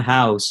came to my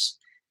house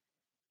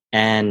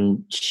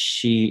and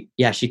she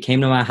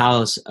came to my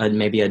house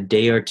maybe a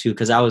day or two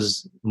because I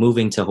was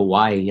moving to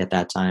Hawaii at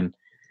that time.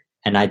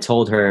 And I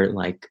told her,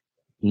 like,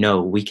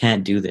 no, we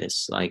can't do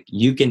this. Like,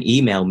 you can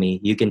email me,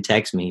 you can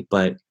text me,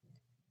 but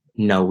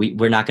no,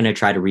 we're not going to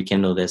try to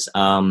rekindle this.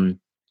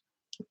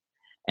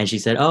 And she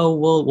said, "Oh,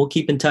 we'll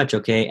keep in touch,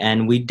 okay?"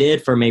 And we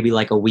did for maybe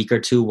like a week or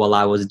two while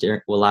I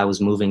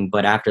was moving.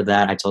 But after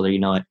that, I told her, you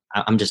know what,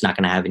 I'm just not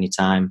going to have any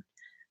time.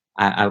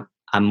 I'm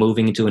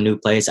moving into a new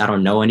place. I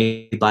don't know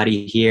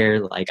anybody here.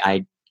 Like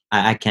I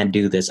can't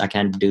do this. I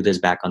can't do this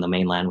back on the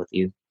mainland with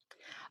you.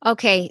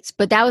 Okay,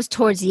 but that was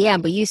towards the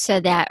end. But you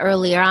said that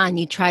earlier on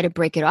you tried to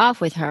break it off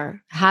with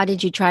her. How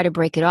did you try to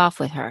break it off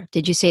with her?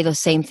 Did you say those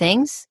same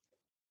things?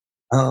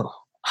 Oh,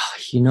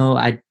 you know,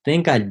 I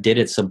think I did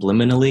it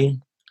subliminally,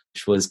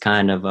 which was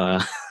kind of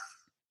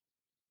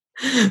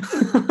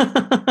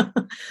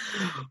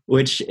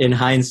which in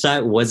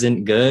hindsight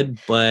wasn't good,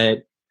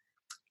 but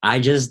I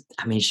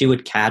mean, she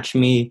would catch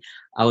me.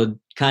 I would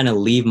kind of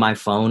leave my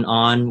phone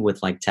on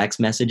with like text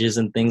messages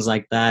and things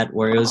like that,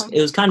 where Oh.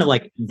 it was kind of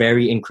like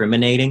very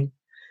incriminating.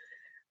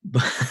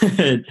 But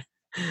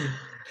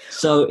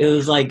so it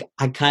was like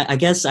I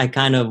guess I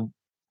kind of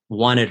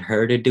wanted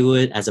her to do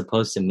it as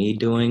opposed to me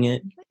doing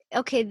it.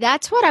 Okay,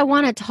 that's what I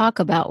want to talk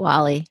about,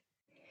 Wally.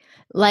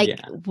 Like,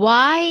 Yeah.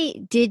 why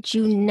did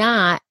you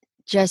not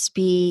just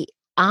be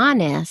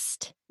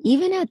honest,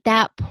 even at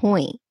that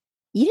point?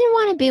 You didn't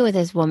want to be with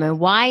this woman.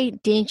 Why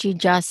didn't you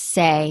just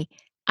say,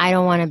 I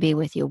don't want to be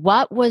with you?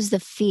 What was the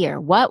fear?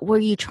 What were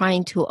you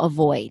trying to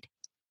avoid?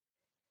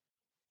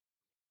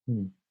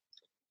 Hmm.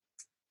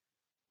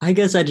 I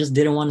guess I just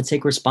didn't want to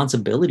take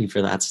responsibility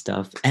for that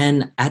stuff.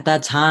 And at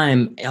that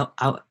time,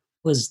 I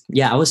was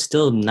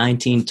still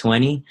 19,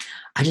 20.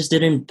 I just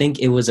didn't think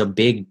it was a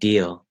big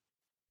deal.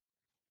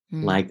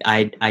 Hmm. Like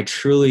I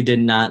truly did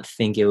not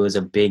think it was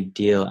a big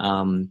deal.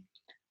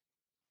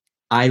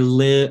 I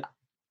live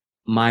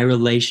my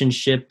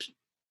relationship,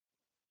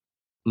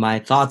 my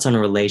thoughts on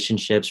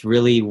relationships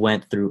really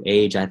went through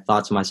age. I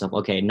thought to myself,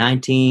 okay,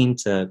 19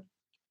 to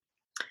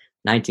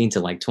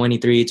like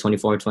 23,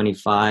 24,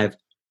 25.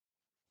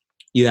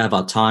 You have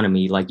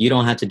autonomy. Like you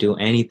don't have to do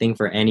anything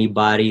for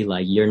anybody.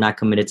 Like you're not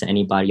committed to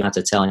anybody. You don't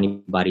have to tell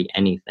anybody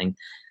anything,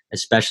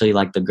 especially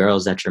like the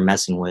girls that you're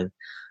messing with.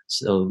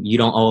 So you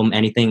don't owe them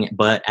anything,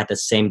 but at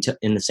the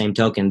in the same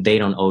token, they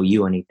don't owe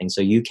you anything. So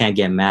you can't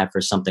get mad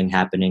for something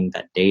happening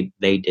that they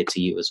did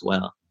to you as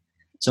well.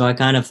 So I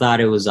kind of thought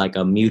it was like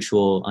a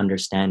mutual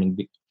understanding.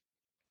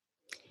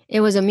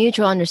 It was a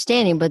mutual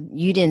understanding, but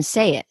you didn't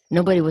say it.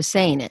 Nobody was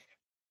saying it.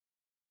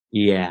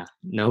 Yeah,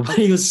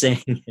 nobody was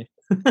saying it.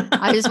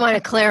 I just want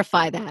to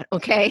clarify that,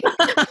 okay?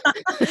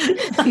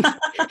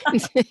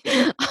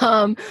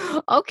 um,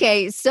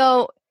 okay,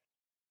 so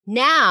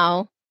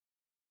now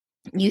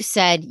you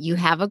said you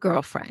have a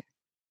girlfriend.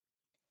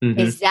 Hmm.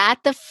 Is that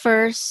the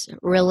first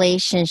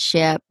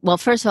relationship? Well,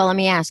 first of all, let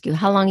me ask you,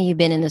 how long have you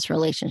been in this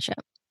relationship?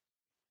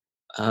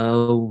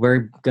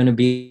 We're gonna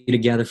be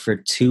together for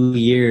 2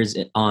 years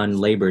on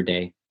Labor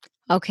Day.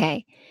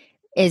 Okay.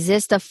 Is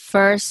this the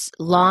first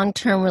long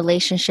term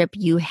relationship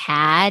you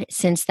had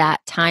since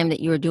that time that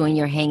you were doing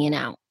your hanging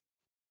out?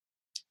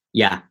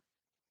 Yeah,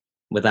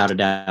 without a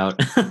doubt.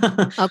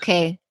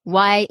 Okay.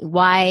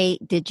 Why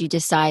did you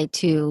decide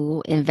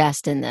to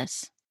invest in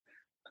this?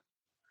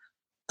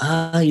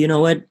 You know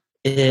what?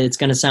 It's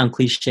gonna sound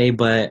cliche,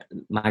 but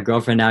my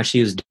girlfriend now, she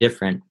was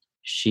different.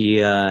 She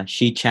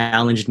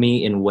challenged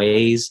me in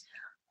ways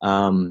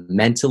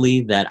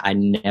mentally that I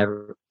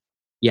never,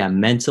 yeah,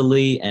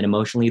 mentally and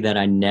emotionally that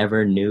I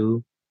never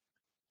knew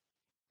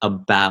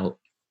about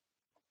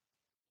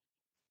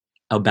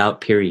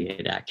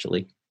period,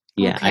 actually.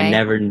 Yeah, I Okay.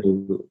 never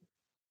knew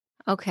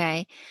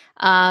Okay.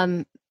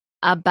 Um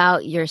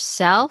about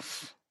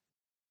yourself?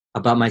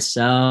 about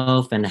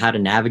myself and how to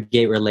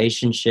navigate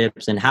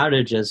relationships and how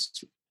to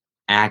just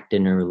act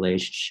in a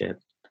relationship.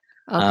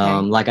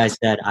 Okay. Like I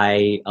said,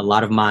 I a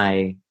lot of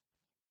my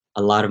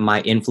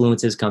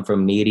influences come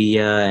from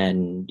media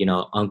and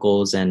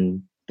uncles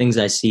and things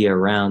I see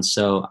around.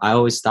 So I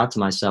always thought to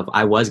myself,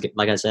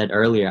 like I said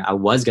earlier, I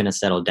was gonna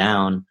settle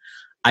down.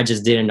 I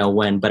just didn't know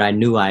when, but I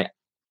knew I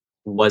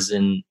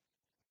wasn't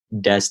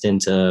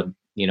destined to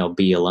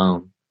be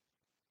alone.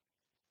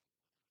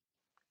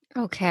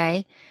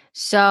 Okay.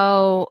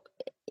 So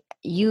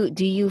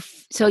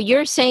so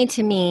you're saying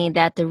to me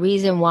that the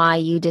reason why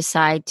you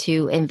decide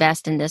to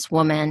invest in this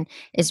woman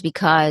is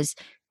because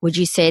would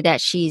you say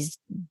that she's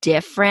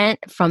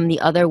different from the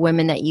other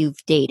women that you've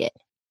dated?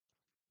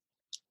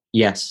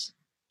 Yes,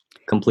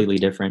 completely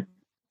different.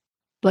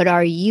 But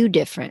are you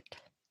different?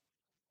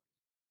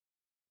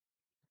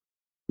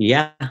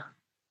 Yeah,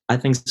 I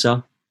think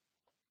so.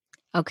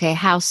 Okay,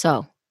 how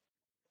so?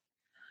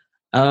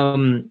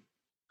 Um,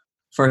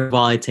 First of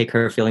all, I take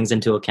her feelings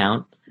into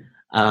account.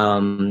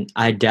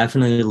 I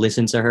definitely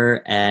listen to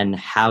her and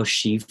how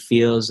she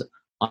feels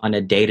on a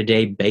day to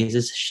day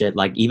basis, shit,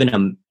 like even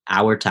an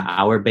hour to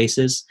hour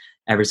basis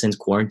ever since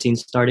quarantine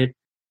started.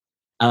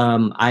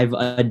 I've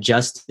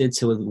adjusted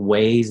to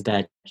ways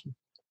that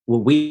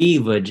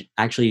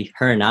actually,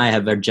 her and I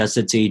have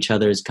adjusted to each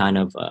other's kind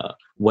of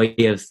way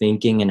of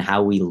thinking and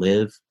how we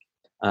live.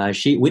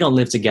 We don't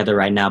live together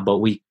right now,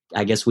 but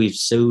I guess we've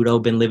pseudo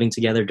been living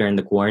together during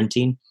the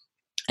quarantine.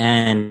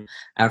 And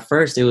at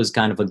first, it was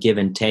kind of a give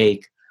and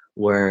take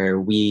where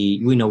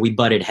we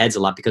butted heads a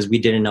lot because we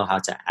didn't know how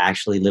to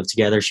actually live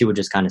together. She would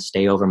just kind of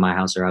stay over my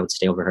house or I would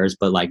stay over hers.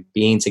 But like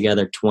being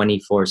together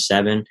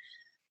 24/7,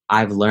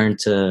 I've learned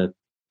to,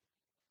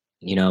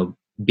 you know,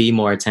 be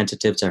more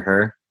attentive to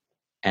her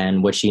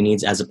and what she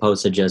needs as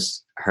opposed to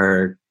just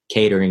her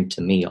catering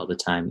to me all the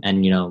time.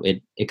 And,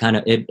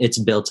 it's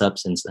built up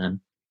since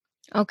then.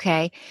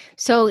 Okay.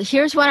 So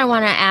here's what I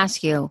want to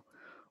ask you.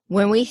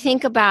 When we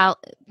think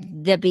about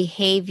the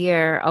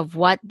behavior of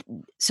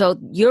so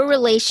your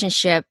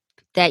relationship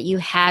that you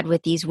had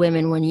with these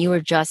women when you were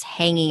just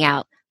hanging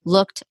out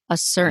looked a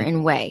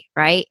certain way,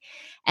 right?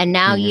 And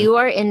now Mm-hmm. you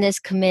are in this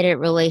committed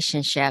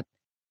relationship.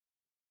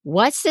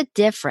 What's the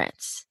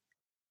difference?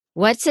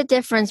 What's the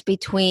difference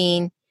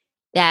between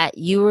that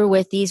you were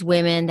with these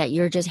women that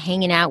you're just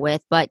hanging out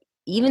with, but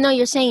even though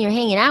you're saying you're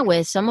hanging out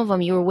with, some of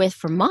them you were with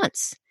for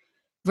months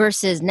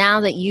versus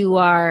now that you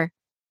are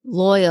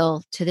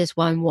loyal to this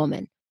one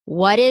woman?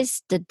 What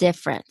is the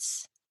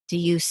difference do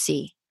you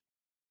see?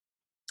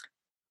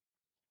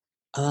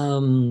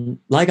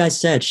 Like I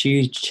said,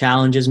 she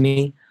challenges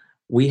me.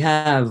 We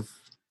have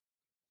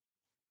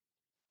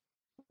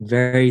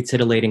very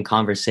titillating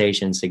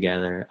conversations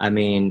together. I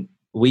mean,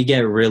 we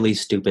get really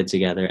stupid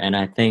together, and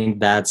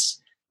that's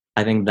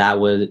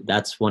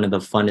one of the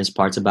funnest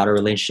parts about a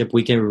relationship.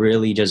 We can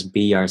really just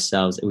be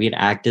ourselves. We can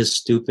act as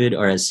stupid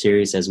or as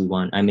serious as we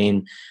want. I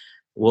mean,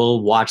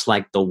 we'll watch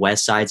like the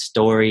West Side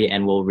Story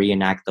and we'll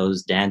reenact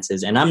those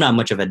dances. And I'm not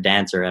much of a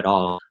dancer at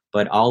all,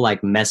 but I'll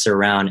like mess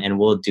around and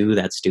we'll do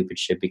that stupid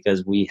shit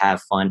because we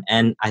have fun.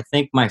 And I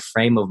think my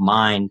frame of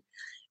mind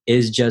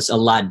is just a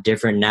lot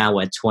different now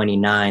at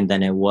 29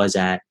 than it was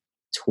at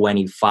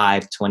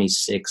 25,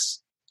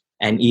 26,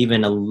 and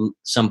even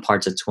some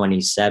parts of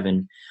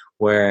 27,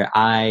 where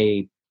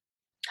I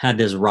had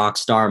this rock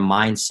star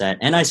mindset,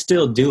 and I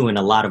still do in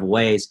a lot of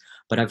ways,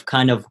 but I've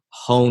kind of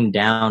honed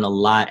down a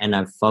lot and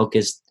I've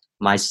focused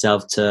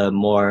myself to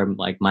more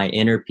like my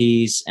inner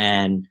peace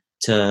and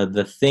to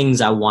the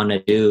things I want to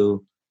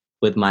do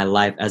with my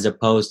life as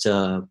opposed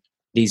to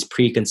these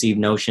preconceived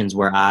notions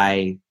where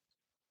I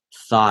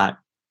thought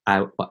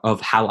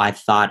of how I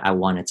thought I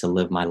wanted to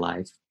live my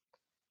life.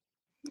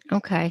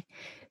 Okay.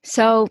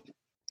 So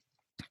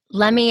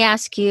let me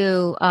ask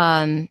you,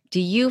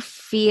 do you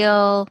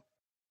feel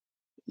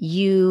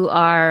you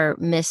are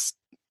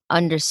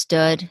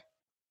misunderstood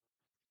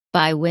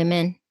by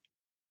women?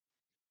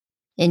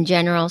 in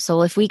general?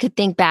 So if we could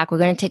think back, we're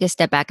going to take a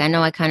step back. I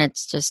know I kind of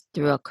just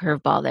threw a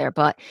curveball there,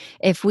 but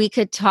if we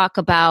could talk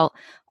about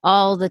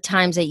all the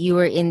times that you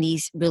were in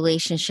these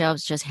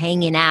relationships, just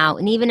hanging out,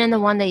 and even in the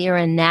one that you're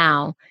in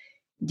now,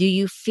 do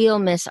you feel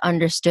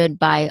misunderstood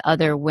by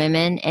other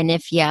women? And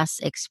if yes,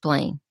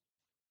 explain.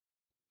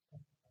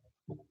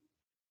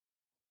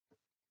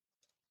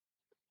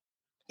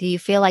 Do you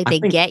feel like I they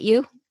think get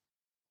you?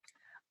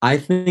 I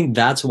think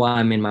that's why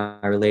I'm in my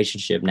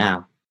relationship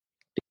now,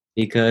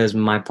 because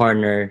my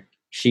partner,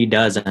 she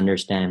does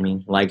understand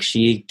me. Like,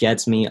 she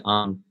gets me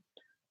on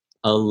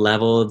a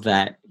level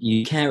that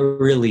you can't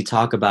really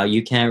talk about.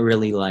 You can't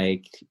really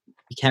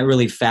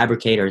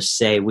fabricate or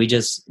say. We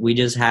just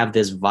have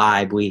this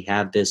vibe. We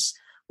have this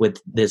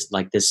with this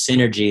like this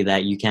synergy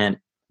that you can't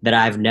that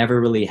I've never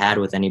really had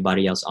with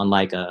anybody else on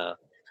like a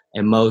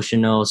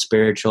emotional,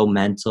 spiritual,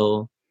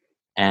 mental,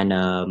 and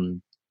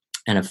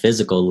a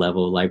physical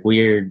level. Like,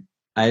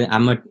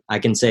 I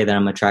can say that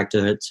I'm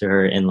attracted to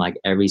her in like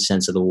every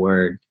sense of the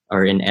word,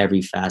 or in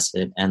every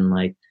facet. And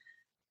like,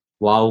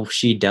 while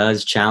she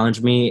does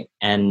challenge me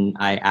and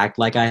I act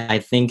like I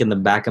think in the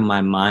back of my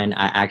mind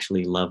I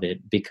actually love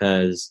it,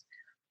 because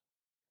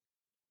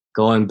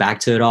going back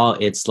to it all,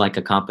 it's like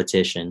a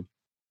competition.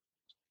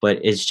 But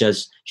it's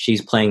just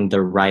she's playing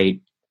the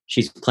right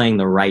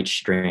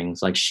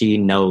strings. Like, she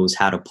knows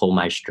how to pull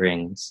my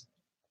strings.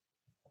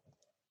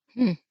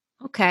 Hmm.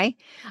 Okay.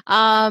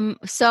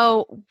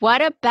 So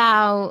what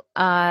about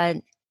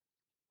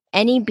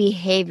any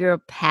behavior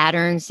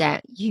patterns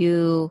that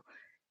you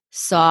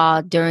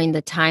saw during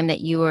the time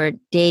that you were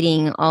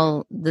dating,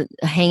 all the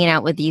hanging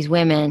out with these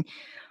women?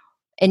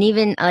 And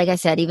even, like I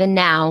said, even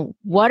now,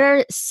 what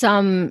are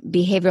some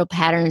behavioral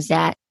patterns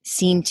that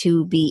seem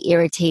to be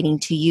irritating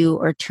to you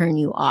or turn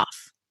you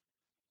off?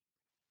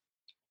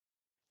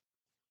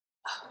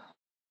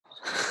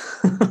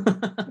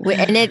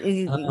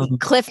 And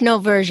Cliff no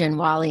version,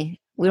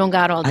 Wally. We don't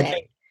got all I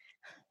day.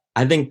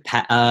 think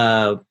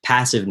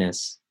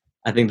passiveness.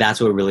 I think that's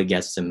what really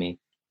gets to me.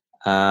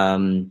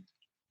 Um,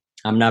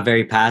 I'm not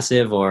very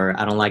passive, or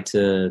I don't like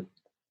to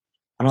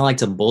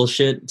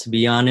bullshit, to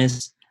be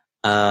honest.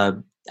 Uh,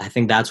 I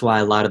think that's why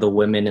a lot of the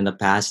women in the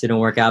past didn't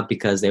work out,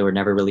 because they were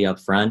never really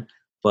upfront.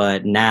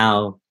 But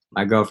now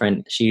my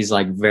girlfriend, she's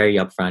like very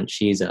upfront.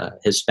 She's a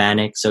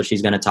Hispanic, so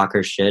she's gonna talk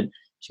her shit.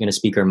 She's gonna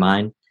speak her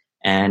mind,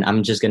 and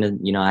I'm just gonna,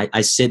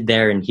 I sit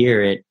there and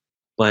hear it,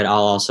 but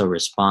I'll also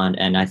respond.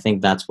 And I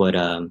think that's what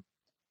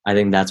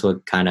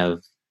kind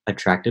of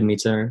attracted me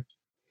to her.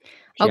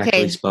 She actually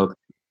Okay, spoke.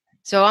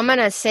 so I'm going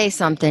to say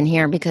something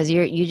here because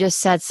you just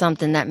said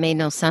something that made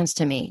no sense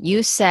to me.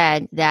 You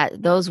said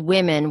that those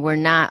women were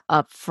not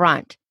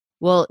upfront.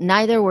 Well,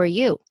 neither were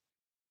you.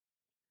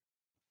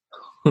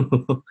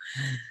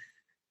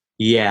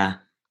 Yeah,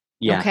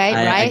 yeah. Okay,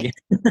 I right?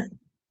 get,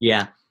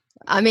 yeah.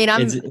 I mean,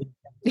 It's I'm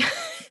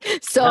no,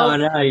 so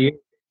no.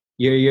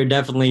 You're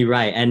definitely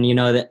right, and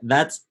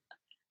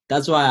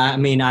that's why, I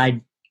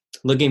mean,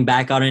 looking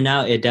back on it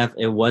now,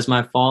 it was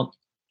my fault.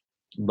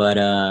 But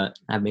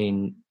I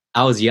mean,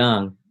 I was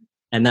young,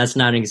 and that's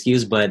not an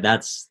excuse, but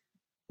that's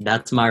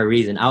my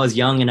reason. I was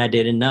young and I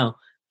didn't know.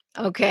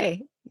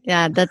 okay.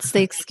 Yeah, that's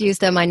the excuse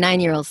that my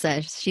 9-year-old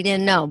says. She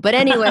didn't know. But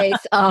anyways,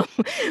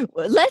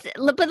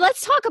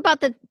 let's talk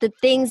about the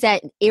things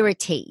that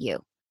irritate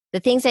you. The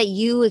things that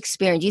you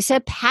experience. You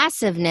said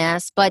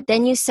passiveness, but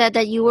then you said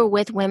that you were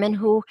with women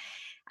who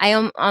I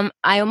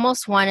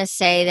almost want to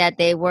say that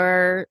they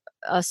were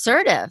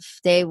assertive.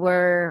 They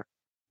were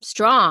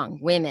strong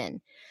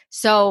women.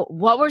 So,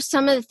 what were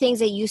some of the things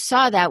that you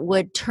saw that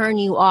would turn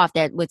you off?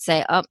 That would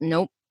say, "Oh,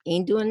 nope,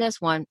 ain't doing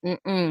this one."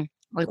 Mm-mm.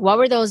 Like, what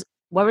were those?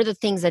 What were the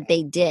things that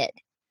they did?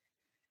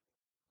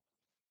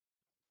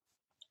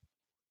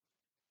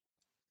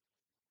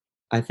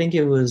 I think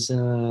it was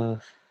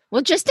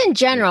Well, just in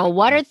general,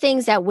 what are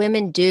things that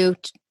women do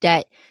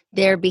that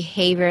their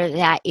behavior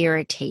that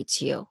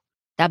irritates you,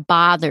 that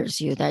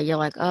bothers you, that you're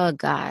like, "Oh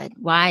God,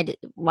 why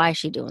is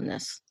she doing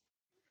this?"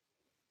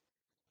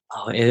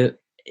 oh, it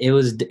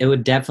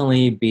would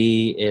definitely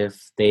be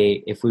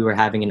if we were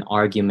having an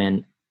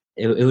argument.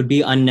 It would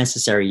be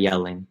unnecessary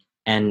yelling,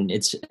 and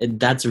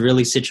that's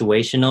really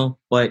situational.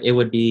 But it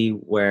would be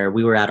where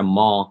we were at a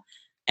mall,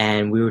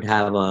 and we would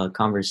have a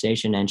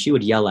conversation, and she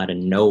would yell out of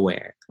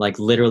nowhere, like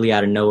literally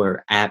out of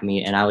nowhere at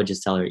me, and I would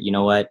just tell her, you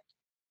know what,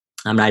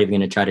 I'm not even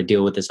going to try to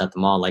deal with this at the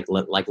mall. Like,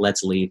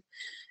 let's leave.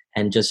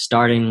 And just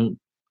starting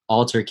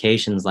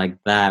altercations like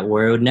that,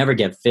 where it would never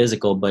get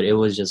physical, but it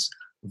was just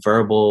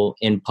verbal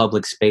in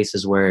public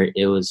spaces, where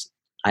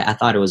I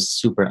thought it was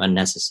super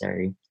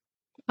unnecessary.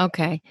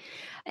 Okay.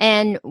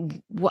 And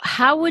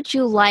how would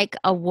you like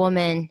a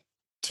woman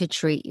to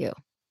treat you?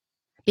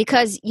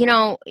 Because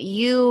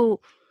you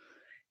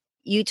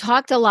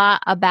talked a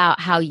lot about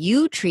how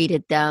you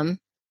treated them,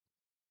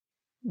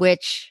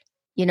 which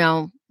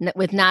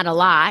with not a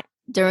lot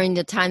during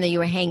the time that you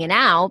were hanging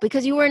out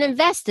because you weren't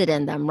invested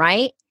in them,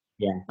 right?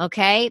 Yeah.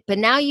 Okay, but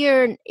now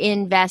you're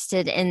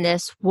invested in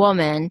this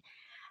woman,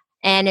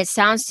 and it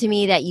sounds to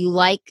me that you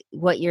like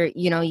what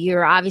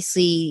you're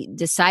obviously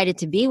decided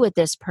to be with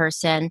this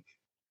person.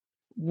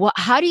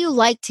 how do you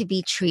like to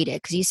be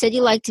treated? Because you said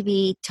you like to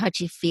be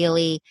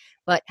touchy-feely,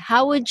 but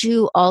how would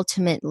you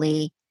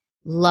ultimately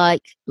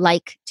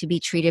like to be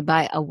treated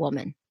by a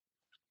woman?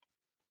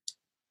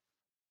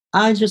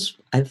 I just,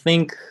 I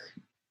think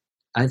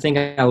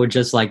I would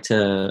just like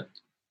to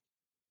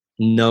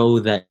know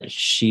that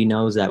she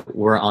knows that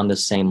we're on the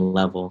same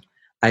level.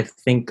 I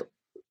think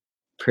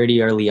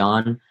pretty early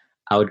on,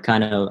 I would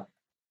kind of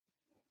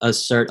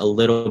assert a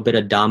little bit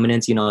of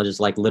dominance, just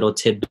like little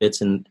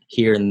tidbits and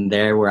here and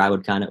there where I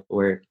would kind of,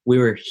 where we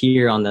were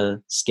here on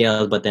the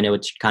scale, but then it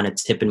would kind of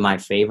tip in my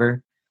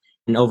favor.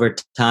 And over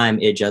time,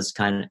 it just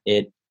kind of,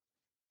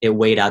 it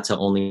weighed out to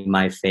only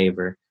my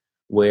favor.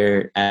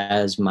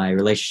 Whereas my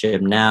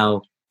relationship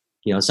now,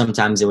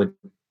 sometimes it would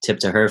tip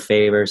to her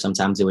favor,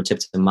 sometimes it would tip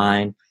to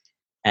mine.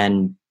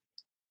 And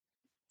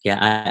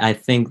yeah, I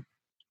think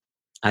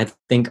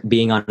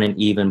being on an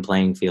even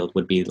playing field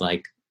would be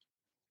like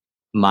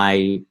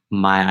my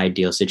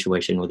ideal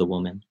situation with a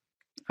woman.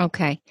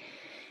 Okay.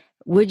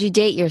 Would you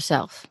date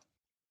yourself?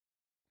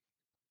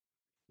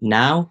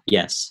 Now,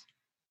 yes.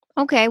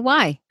 Okay,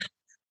 why?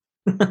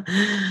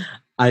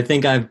 I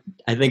think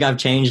I've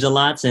changed a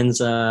lot since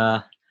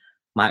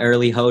my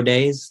early hoe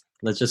days.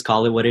 Let's just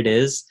call it what it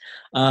is.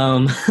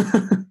 Um,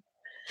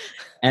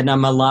 and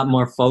I'm a lot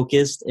more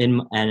focused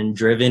and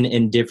driven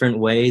in different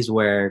ways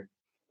where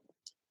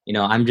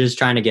I'm just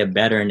trying to get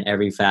better in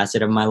every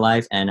facet of my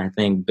life. And I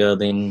think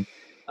building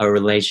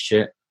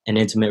an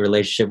intimate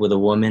relationship with a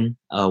woman,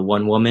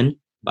 one woman,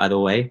 by the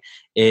way,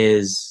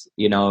 is,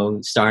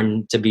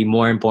 starting to be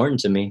more important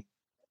to me.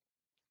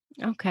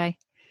 Okay.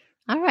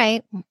 All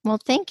right. Well,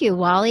 thank you,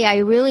 Wally. I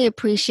really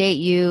appreciate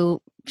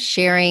you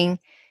sharing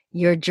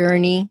your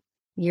journey,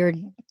 your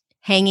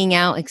hanging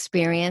out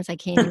experience. I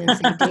can't even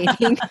say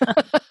dating.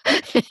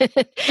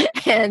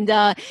 And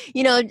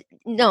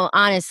no,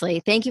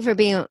 honestly, thank you for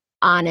being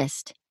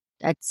honest.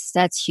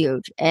 That's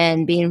huge,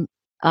 and being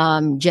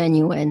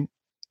genuine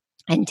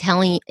and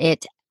telling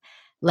it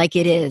like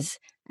it is,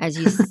 as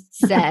you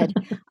said,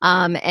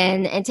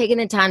 and taking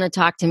the time to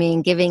talk to me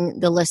and giving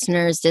the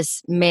listeners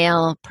this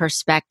male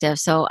perspective.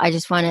 So I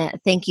just want to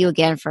thank you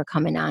again for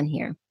coming on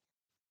here.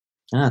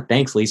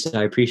 Thanks, Lisa.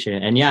 I appreciate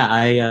it. And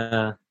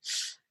yeah,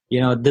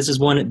 this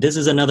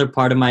is another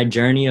part of my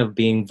journey of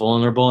being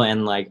vulnerable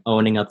and like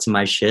owning up to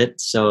my shit.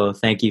 So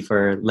thank you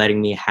for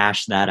letting me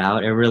hash that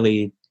out and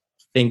really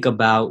think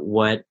about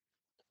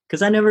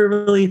because I never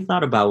really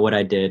thought about what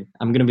I did.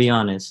 I'm going to be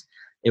honest.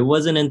 It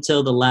wasn't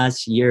until the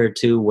last year or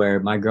two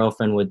where my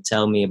girlfriend would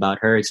tell me about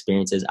her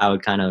experiences, I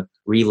would kind of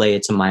relay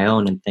it to my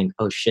own and think,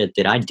 oh shit,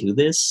 did I do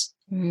this?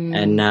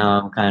 And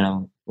now I'm kind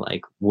of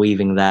like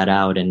weaving that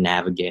out and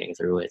navigating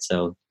through it.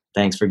 So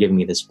thanks for giving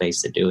me the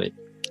space to do it.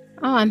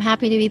 Oh, I'm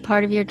happy to be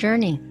part of your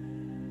journey.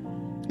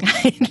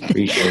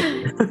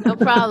 Appreciate it. No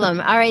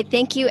problem. All right.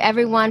 Thank you,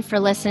 everyone, for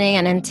listening.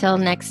 And until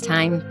next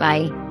time,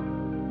 bye.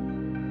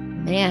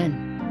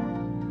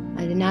 Man,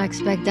 I did not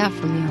expect that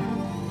from you.